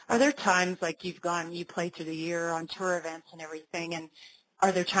 Are there times like you play through the year on tour events and everything, and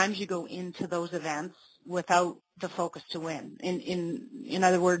are there times you go into those events without the focus to win? In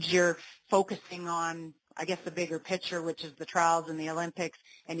other words, you're focusing on, I guess, the bigger picture, which is the trials and the Olympics,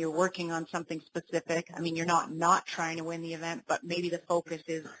 and you're working on something specific. I mean, you're not trying to win the event, but maybe the focus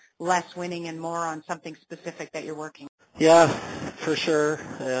is less winning and more on something specific that you're working on. Yeah, for sure.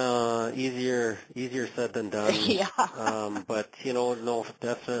 Easier said than done. Yeah. But no,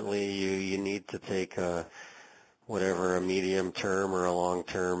 definitely you need to take a medium term or a long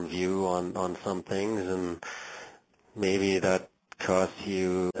term view on some things, and maybe that costs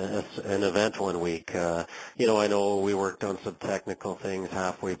you an event one week. I know we worked on some technical things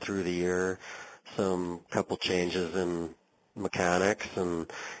halfway through the year, some couple changes in mechanics, and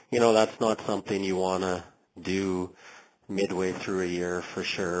that's not something you want to do midway through a year for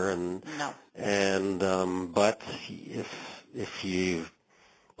sure. And no. And but if you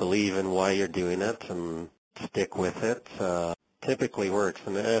believe in why you're doing it and stick with it, typically works.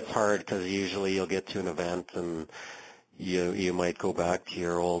 And it's hard because usually you'll get to an event and you might go back to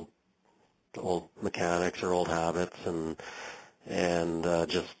your old mechanics or old habits and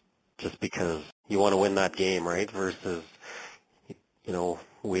just because you want to win that game, right? Versus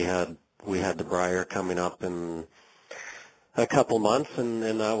we had the Brier coming up in a couple months, and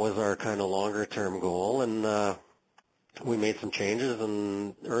that was our kind of longer term goal, and we made some changes.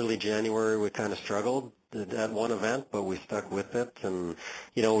 And early January we kind of struggled at one event, but we stuck with it, and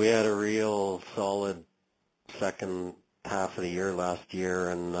we had a real solid second half of the year last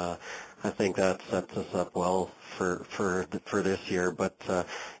year, and I think that sets us up well for this year. But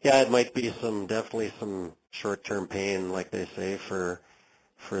it might be definitely some short term pain, like they say, for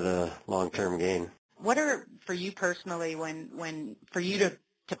the long term gain. What are, for you personally, when for you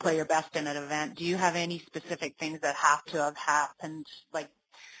to play your best in an event, do you have any specific things that have to have happened, like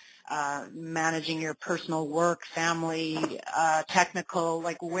managing your personal work, family, technical?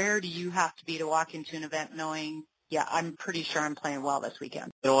 Like, where do you have to be to walk into an event knowing, yeah, I'm pretty sure I'm playing well this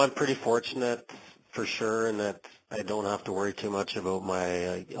weekend? I'm pretty fortunate for sure in that I don't have to worry too much about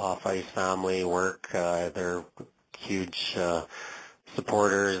my off-ice family, work. They're huge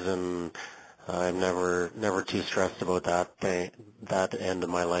supporters, and I'm never too stressed about that end of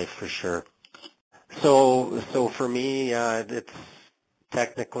my life for sure. So for me, it's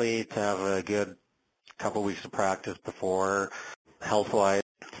technically to have a good couple weeks of practice before. Health-wise,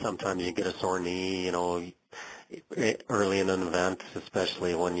 sometimes you get a sore knee, early in an event,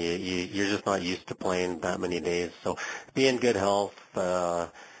 especially when you're just not used to playing that many days. So be in good health,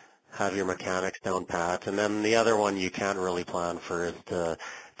 have your mechanics down pat, and then the other one you can't really plan for is to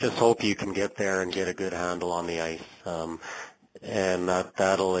just hope you can get there and get a good handle on the ice. And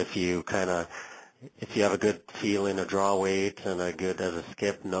that'll, if you have a good feeling of draw weight and a good, as a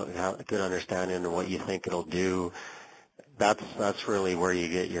skip, have a good understanding of what you think it'll do, that's really where you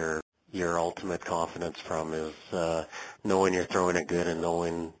get your ultimate confidence from, is knowing you're throwing it good and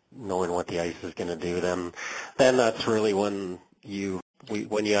knowing what the ice is going to do. Then that's really when you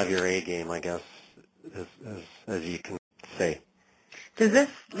have your A game, I guess, as you can say. Does this,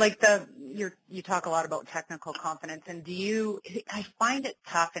 like you talk a lot about technical confidence, and I find it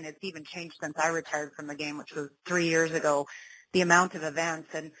tough, and it's even changed since I retired from the game, which was 3 years ago, the amount of events.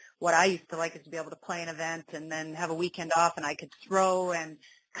 And what I used to like is to be able to play an event and then have a weekend off, and I could throw and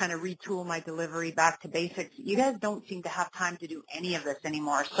kind of retool my delivery back to basics. You guys don't seem to have time to do any of this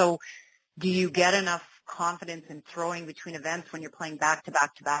anymore. So do you get enough confidence in throwing between events when you're playing back to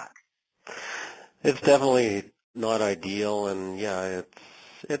back to back? It's definitely not ideal, and yeah,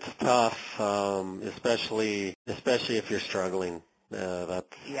 it's tough, especially if you're struggling.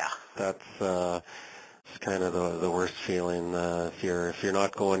 That's it's kind of the worst feeling if you're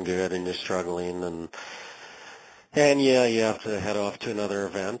not going good and you're struggling, and yeah, you have to head off to another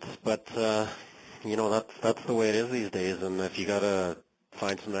event. But that's the way it is these days. And if you gotta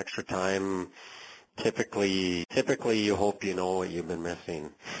find some extra time, typically you hope you know what you've been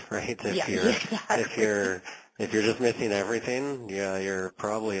missing, right? If you're just missing everything, yeah, you're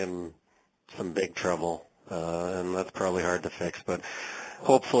probably in some big trouble, and that's probably hard to fix. But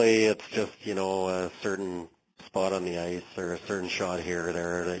hopefully it's just, a certain spot on the ice or a certain shot here or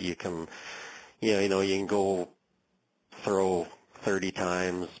there that you can, you can go throw 30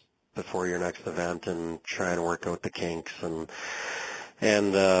 times before your next event and try and work out the kinks and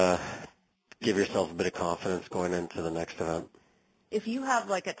give yourself a bit of confidence going into the next event. If you have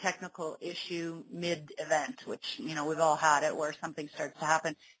like a technical issue mid-event, which, we've all had it where something starts to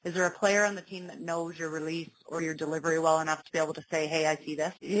happen, is there a player on the team that knows your release or your delivery well enough to be able to say, hey, I see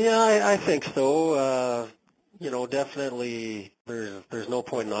this? Yeah, I think so. Definitely there's no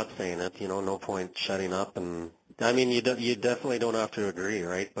point not saying it, no point shutting up. And I mean, you definitely don't have to agree,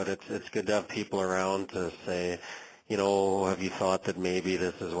 right? But it's good to have people around to say, have you thought that maybe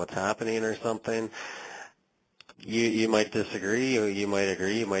this is what's happening or something? You might disagree, or you might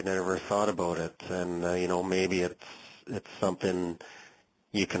agree. You might never have thought about it, and maybe it's something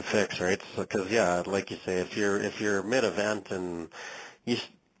you can fix, right? Because like you say, if you're mid-event and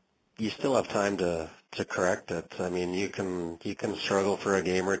you still have time to correct it. I mean, you can struggle for a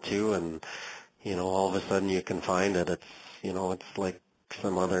game or two, and all of a sudden you can find it. It's like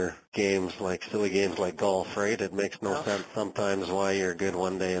some other games, like silly games like golf, right? It makes no sense sometimes why you're good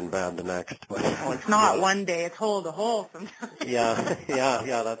one day and bad the next. But it's not one day; it's hole to hole sometimes. Yeah,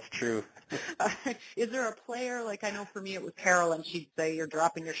 that's true. Is there a player, like I know for me it was Carol, and she'd say you're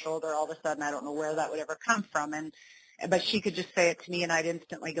dropping your shoulder all of a sudden. I don't know where that would ever come from, but she could just say it to me, and I'd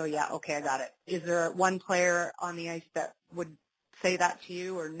instantly go, yeah, okay, I got it. Is there one player on the ice that would say that to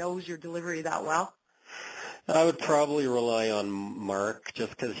you or knows your delivery that well? I would probably rely on Mark just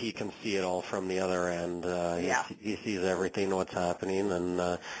because he can see it all from the other end. He sees everything, what's happening,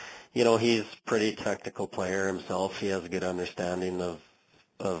 and he's a pretty technical player himself. He has a good understanding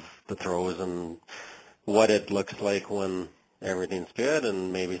of the throws and what it looks like when everything's good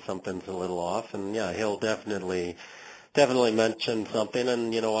and maybe something's a little off. And yeah, he'll definitely mention something.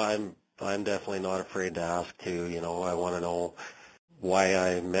 And I'm definitely not afraid to ask too. I want to know why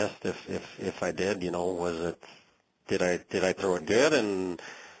I missed, if I did, was it, did I throw it good and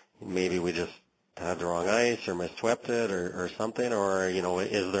maybe we just had the wrong ice or misswept it or something, or,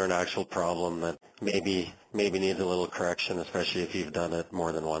 is there an actual problem that maybe needs a little correction, especially if you've done it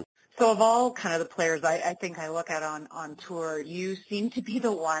more than once? So of all kind of the players I think I look at on tour, you seem to be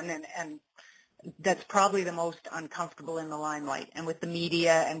the one and that's probably the most uncomfortable in the limelight and with the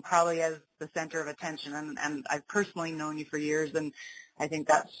media and probably as the center of attention. And I've personally known you for years, and I think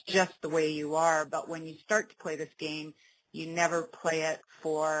that's just the way you are. But when you start to play this game, you never play it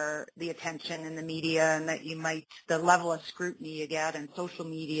for the attention in the media and that the level of scrutiny you get in social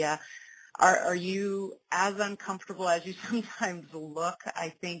media. Are you as uncomfortable as you sometimes look,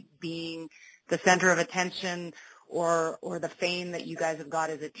 I think, being the center of attention or the fame that you guys have got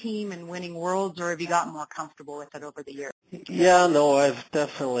as a team and winning worlds, or have you gotten more comfortable with it over the years? Yeah, no, I've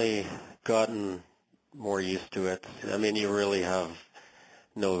definitely gotten more used to it. I mean, you really have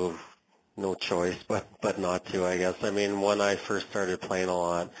no choice but not to, I guess. I mean, when I first started playing a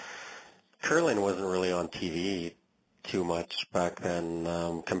lot, curling wasn't really on TV too much back then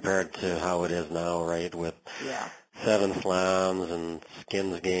compared to how it is now, right, with 7 slams and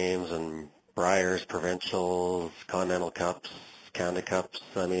skins games and Briars, provincials, Continental Cups, Canada Cups.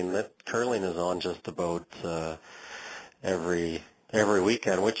 I mean, curling is on just about every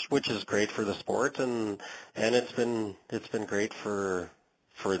weekend, which is great for the sport, and it's been great for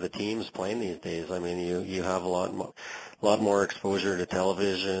the teams playing these days. I mean, you have a lot more exposure to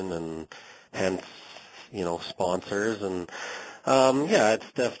television and hence sponsors, and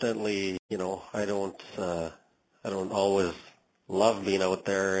it's definitely I don't always love being out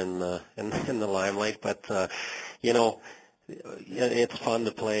there in the limelight, but it's fun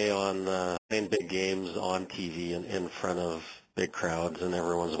to play playing big games on TV in front of big crowds and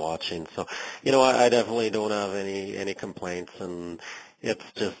everyone's watching. So I definitely don't have any complaints, and it's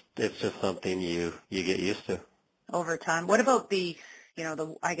just something you get used to over time. What about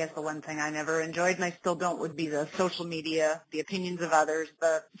I guess the one thing I never enjoyed, and I still don't, would be the social media, the opinions of others.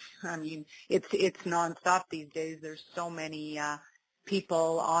 I mean, it's nonstop these days. There's so many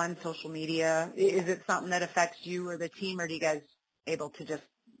people on social media? Is it something that affects you or the team, or do you guys able to just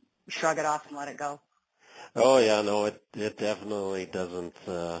shrug it off and let it go? Oh yeah, no, it definitely doesn't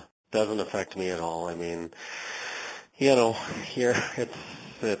affect me at all. I mean, here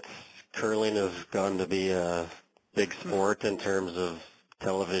it's curling has gone to be a big sport in terms of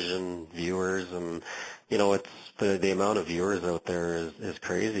television viewers, and it's the amount of viewers out there is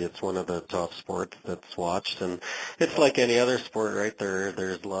crazy. It's one of the top sports that's watched, and it's like any other sport, right?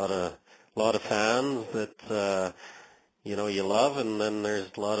 There's a lot of fans that you love, and then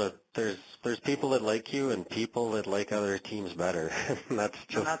there's people that like you and people that like other teams better. That's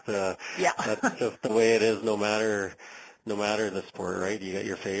just that's just the way it is. No matter the sport, right? You got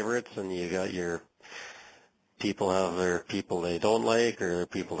your favorites, and you got your people have their people they don't like, or their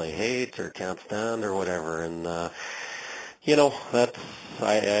people they hate or can't stand or whatever. And that's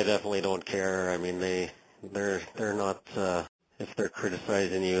I definitely don't care. I mean, they're not if they're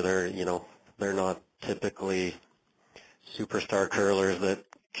criticizing you, they're not typically superstar curlers that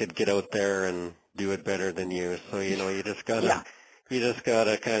could get out there and do it better than you. So you just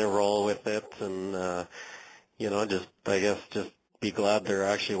gotta kind of roll with it, and just be glad they're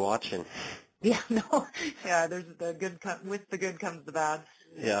actually watching. Yeah, no, yeah. There's with the good comes the bad.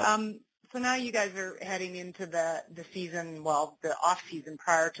 Yeah. So now you guys are heading into the season, well, the off season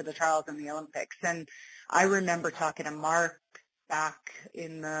prior to the trials and the Olympics. And I remember talking to Mark back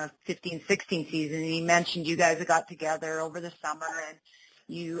in the 15-16 season, and he mentioned you guys got together over the summer and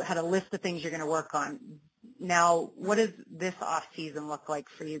you had a list of things you're going to work on. Now, what does this off season look like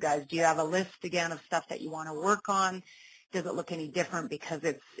for you guys? Do you have a list again of stuff that you want to work on? Does it look any different because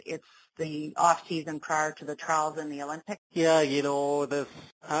it's the off season prior to the trials and the Olympics? Yeah, this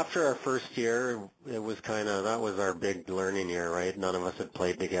after our first year, it was that was our big learning year, right? None of us had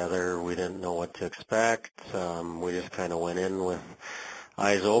played together. We didn't know what to expect. We just kind of went in with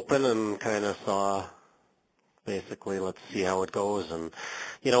eyes open and kind of saw, basically, let's see how it goes. And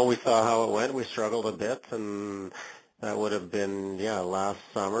we saw how it went. We struggled a bit, and that would have been last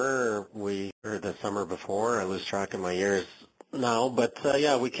summer or the summer before. I lose track of my years now, but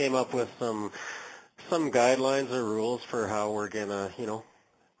we came up with some guidelines or rules for how we're gonna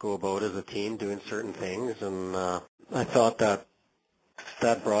go about as a team doing certain things, and I thought that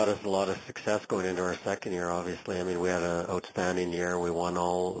brought us a lot of success going into our second year. Obviously, I mean, we had an outstanding year. We won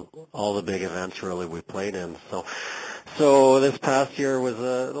all the big events really we played in. So this past year was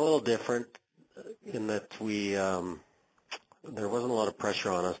a little different in that we there wasn't a lot of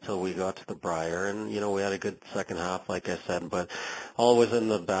pressure on us till we got to the Brier, and we had a good second half, like I said, but always in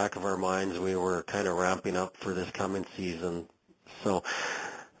the back of our minds we were kind of ramping up for this coming season. So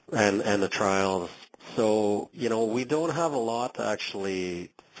and the trials. So we don't have a lot actually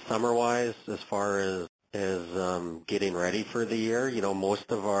summer-wise as far as getting ready for the year.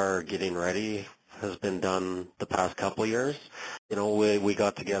 Most of our getting ready has been done the past couple of years. We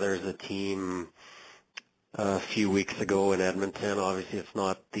got together as a team a few weeks ago in Edmonton. Obviously, it's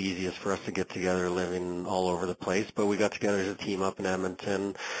not the easiest for us to get together living all over the place, but we got together as a team up in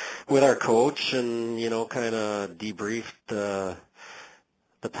Edmonton with our coach and, kind of debriefed the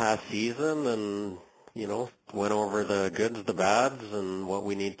past season and, went over the goods, the bads, and what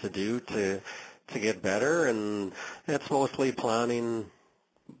we need to do to get better. And it's mostly planning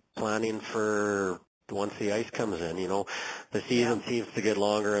for once the ice comes in. The season seems to get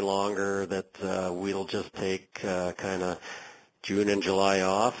longer and longer, that we'll just take kind of June and July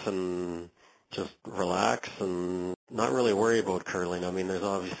off and just relax and not really worry about curling. I mean, there's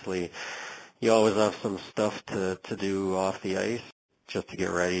obviously, you always have some stuff to do off the ice just to get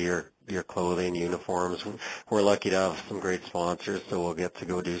ready, your clothing, uniforms. We're lucky to have some great sponsors, so we'll get to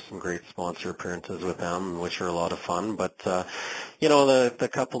go do some great sponsor appearances with them, which are a lot of fun. But, the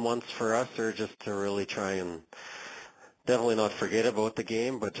couple months for us are just to really try and definitely not forget about the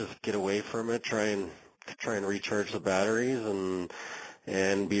game, but just get away from it, try and recharge the batteries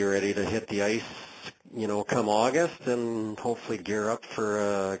and be ready to hit the ice, come August, and hopefully gear up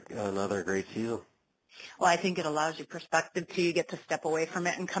for another great season. Well, I think it allows you perspective too. You get to step away from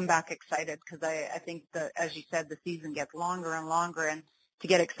it and come back excited, because I think that, as you said, the season gets longer and longer, and to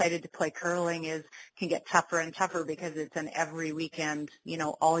get excited to play curling can get tougher and tougher because it's an every weekend,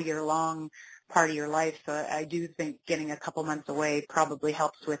 all year long part of your life. So I do think getting a couple months away probably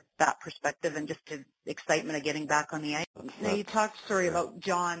helps with that perspective and just the excitement of getting back on the ice. Now, you talked, about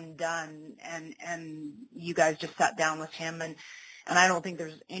John Dunn, and you guys just sat down with him, and I don't think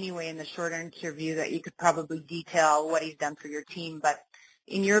there's any way in the short interview that you could probably detail what he's done for your team. But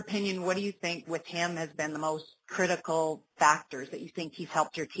in your opinion, what do you think with him has been the most critical factors that you think he's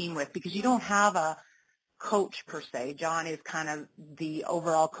helped your team with? Because you don't have a coach per se. John is kind of the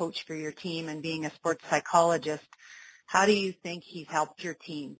overall coach for your team, and being a sports psychologist, how do you think he's helped your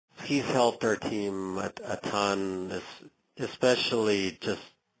team? He's helped our team a ton, especially just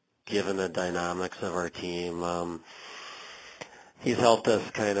given the dynamics of our team. He's helped us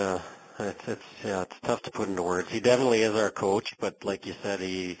kind of. It's tough to put into words. He definitely is our coach, but like you said,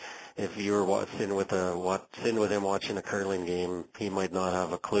 if you were sitting with him watching a curling game, he might not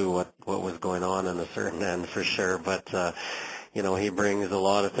have a clue what was going on a certain end for sure. But he brings a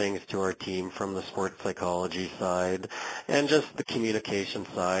lot of things to our team from the sports psychology side and just the communication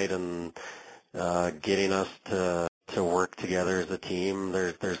side and getting us to work together as a team.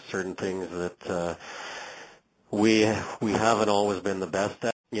 There's certain things that we haven't always been the best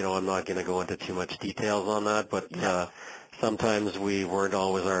at. I'm not going to go into too much details on that, but sometimes we weren't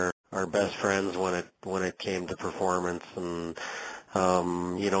always our best friends when it came to performance. And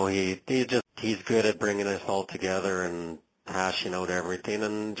he's good at bringing us all together and hashing out everything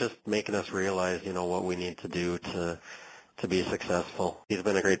and just making us realize what we need to do to be successful. He's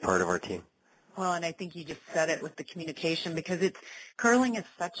been a great part of our team. Well, and I think you just said it with the communication, because curling is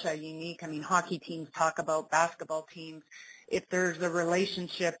such a unique, hockey teams talk about, basketball teams. If there's a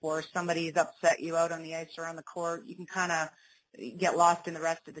relationship or somebody's upset you out on the ice or on the court, you can kind of get lost in the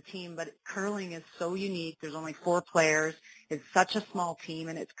rest of the team. But curling is so unique. There's only 4 players. It's such a small team,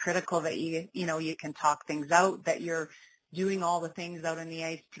 and it's critical that you can talk things out, that you're doing all the things out on the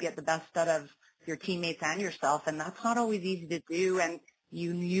ice to get the best out of your teammates and yourself. And that's not always easy to do, and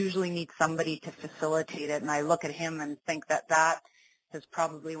you usually need somebody to facilitate it. And I look at him and think that is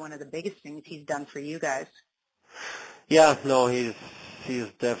probably one of the biggest things he's done for you guys. Yeah, no, he's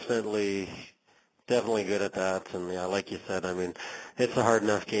definitely good at that. And yeah, like you said, it's a hard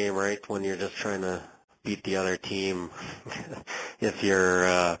enough game, right, when you're just trying to beat the other team. if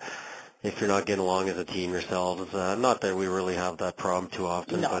you're not getting along as a team yourselves, not that we really have that problem too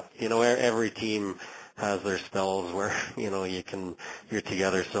often, but every team has their spells where you're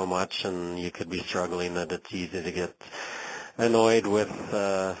together so much and you could be struggling that it's easy to get annoyed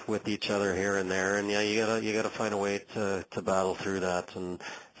with each other here and there, and you gotta find a way to battle through that, and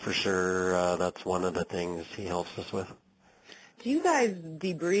for sure that's one of the things he helps us with. Do you guys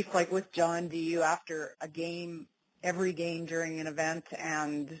debrief, like with John? Do you, after a game, every game during an event,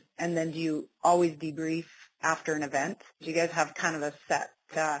 and then do you always debrief after an event? Do you guys have kind of a set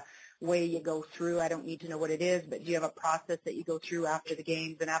way you go through? I don't need to know what it is, but do you have a process that you go through after the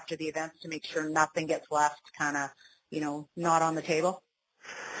games and after the events to make sure nothing gets left kind of not on the table?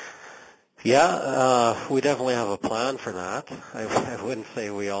 Yeah, we definitely have a plan for that. I wouldn't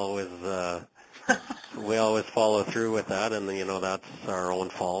say we always follow through with that, and that's our own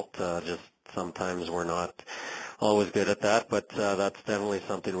fault. Just sometimes we're not always good at that, but that's definitely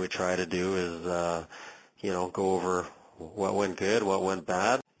something we try to do is go over what went good, what went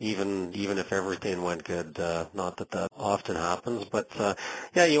bad, even if everything went good. Not that often happens, but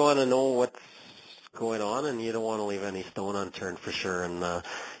you want to know what's going on, and you don't want to leave any stone unturned for sure. And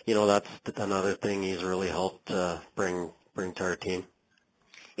that's another thing he's really helped bring to our team.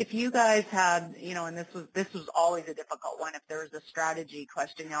 If you guys had, and this was always a difficult one, if there was a strategy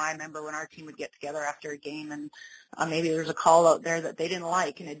question. I remember when our team would get together after a game, and maybe there's a call out there that they didn't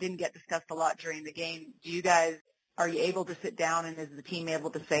like, and it didn't get discussed a lot during the game. Are you able to sit down, and is the team able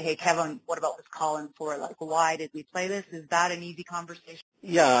to say, hey, Kevin, what about this call in for? Like, why did we play this? Is that an easy conversation?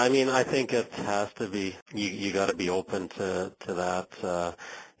 Yeah, I think it has to be. You got to be open to that.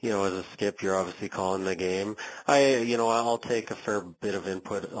 As a skip, you're obviously calling the game. I'll take a fair bit of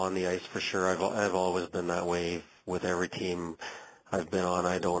input on the ice for sure. I've always been that way with every team I've been on.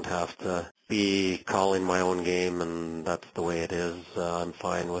 I don't have to be calling my own game, and that's the way it is. I'm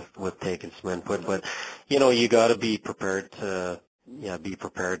fine with taking some input, but you got to be prepared to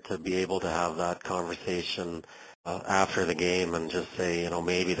be able to have that conversation after the game and just say,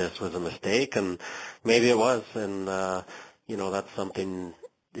 maybe this was a mistake, and maybe it was, and that's something.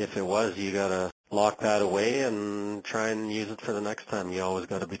 If it was, you got to lock that away and try and use it for the next time. You always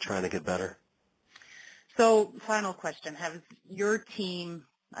got to be trying to get better. So, final question. Has your team,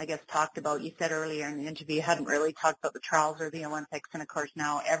 I guess, talked about, you said earlier in the interview, you hadn't really talked about the trials or the Olympics, and of course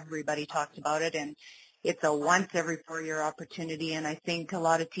now everybody talks about it, and it's a once every 4-year opportunity, and I think a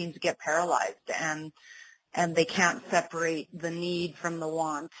lot of teams get paralyzed, and they can't separate the need from the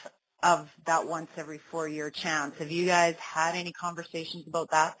want of that once every 4-year chance. Have you guys had any conversations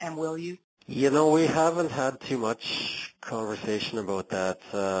about that, and will you? We haven't had too much conversation about that.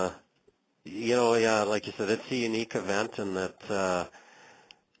 Like you said, it's a unique event in that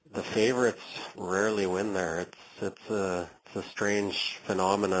the favorites rarely win there. It's a strange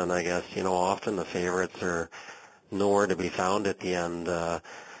phenomenon, I guess. Often the favorites are nowhere to be found at the end.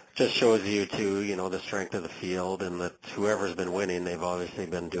 Just shows you too, the strength of the field, and that whoever's been winning, they've obviously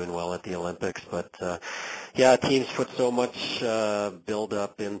been doing well at the Olympics. But teams put so much build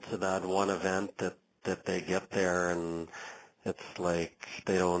up into that one event that they get there, and it's like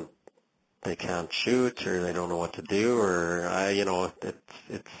they can't shoot, or they don't know what to do, or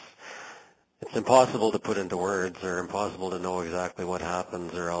it's impossible to put into words, or impossible to know exactly what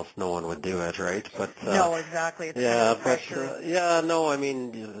happens, or else no one would do it, right? But no, exactly. It's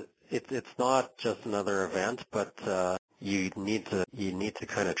it's not just another event, but you need to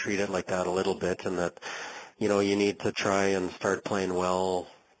kind of treat it like that a little bit, and that you need to try and start playing well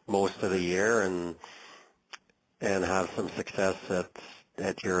most of the year, and have some success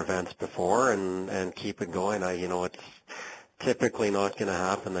at your events before, and keep it going. It's typically not going to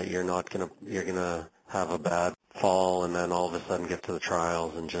happen that you're going to have a bad fall and then all of a sudden get to the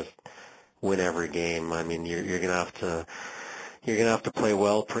trials and just win every game. I mean, you're going to have to play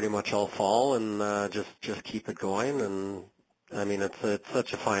well pretty much all fall, and just keep it going. And I mean, it's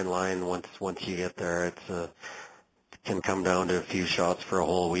such a fine line once you get there. It can come down to a few shots for a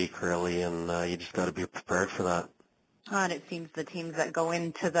whole week, really, and you just got to be prepared for that. And it seems the teams that go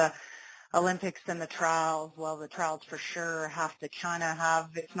into the Olympics and the trials for sure have to kind of have,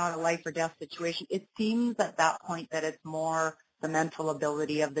 it's not a life or death situation. It seems at that point that it's more the mental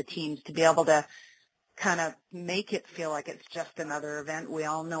ability of the teams to be able to kind of make it feel like it's just another event. We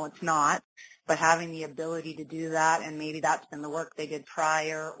all know it's not, but having the ability to do that, and maybe that's been the work they did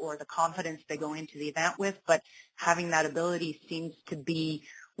prior or the confidence they go into the event with, but having that ability seems to be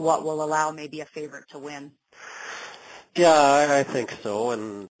what will allow maybe a favorite to win. Yeah, I think so,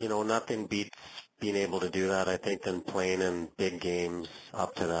 and nothing beats being able to do that, I think, than playing in big games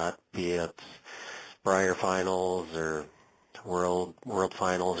up to that, be it Brier finals or world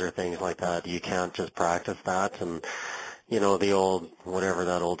finals or things like that. You can't just practice that, and the old, whatever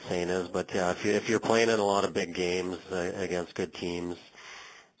that old saying is, but yeah, if you're playing in a lot of big games against good teams,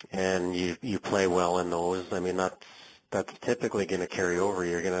 and you play well in those, I mean, that's typically going to carry over.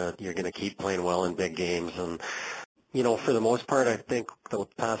 You're gonna keep playing well in big games, and for the most part, I think the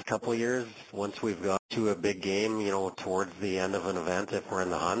past couple of years, once we've got to a big game, towards the end of an event, if we're in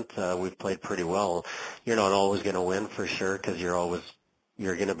the hunt, we've played pretty well. You're not always going to win for sure, because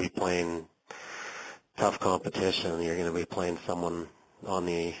you're going to be playing tough competition. You're going to be playing someone on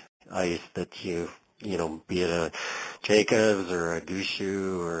the ice that be it a Jacobs or a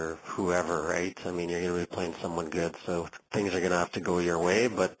Gushue or whoever, right? I mean, you're going to be playing someone good, so things are going to have to go your way,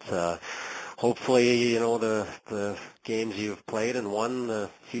 but hopefully, the games you've played and won a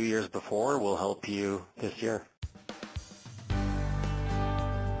few years before will help you this year.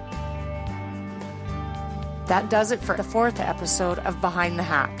 That does it for the 4th episode of Behind the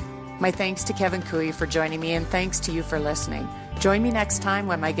Hack. My thanks to Kevin Cooey for joining me, and thanks to you for listening. Join me next time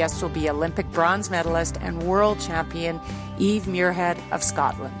when my guest will be Olympic bronze medalist and world champion Eve Muirhead of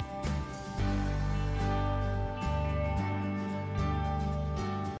Scotland.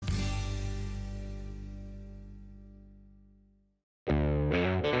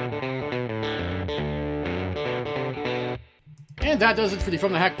 And that does it for the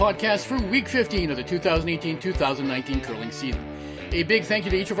From the Hack podcast for week 15 of the 2018-2019 curling season. A big thank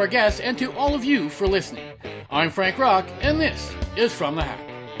you to each of our guests and to all of you for listening. I'm Frank Rock, and this is From the Hack.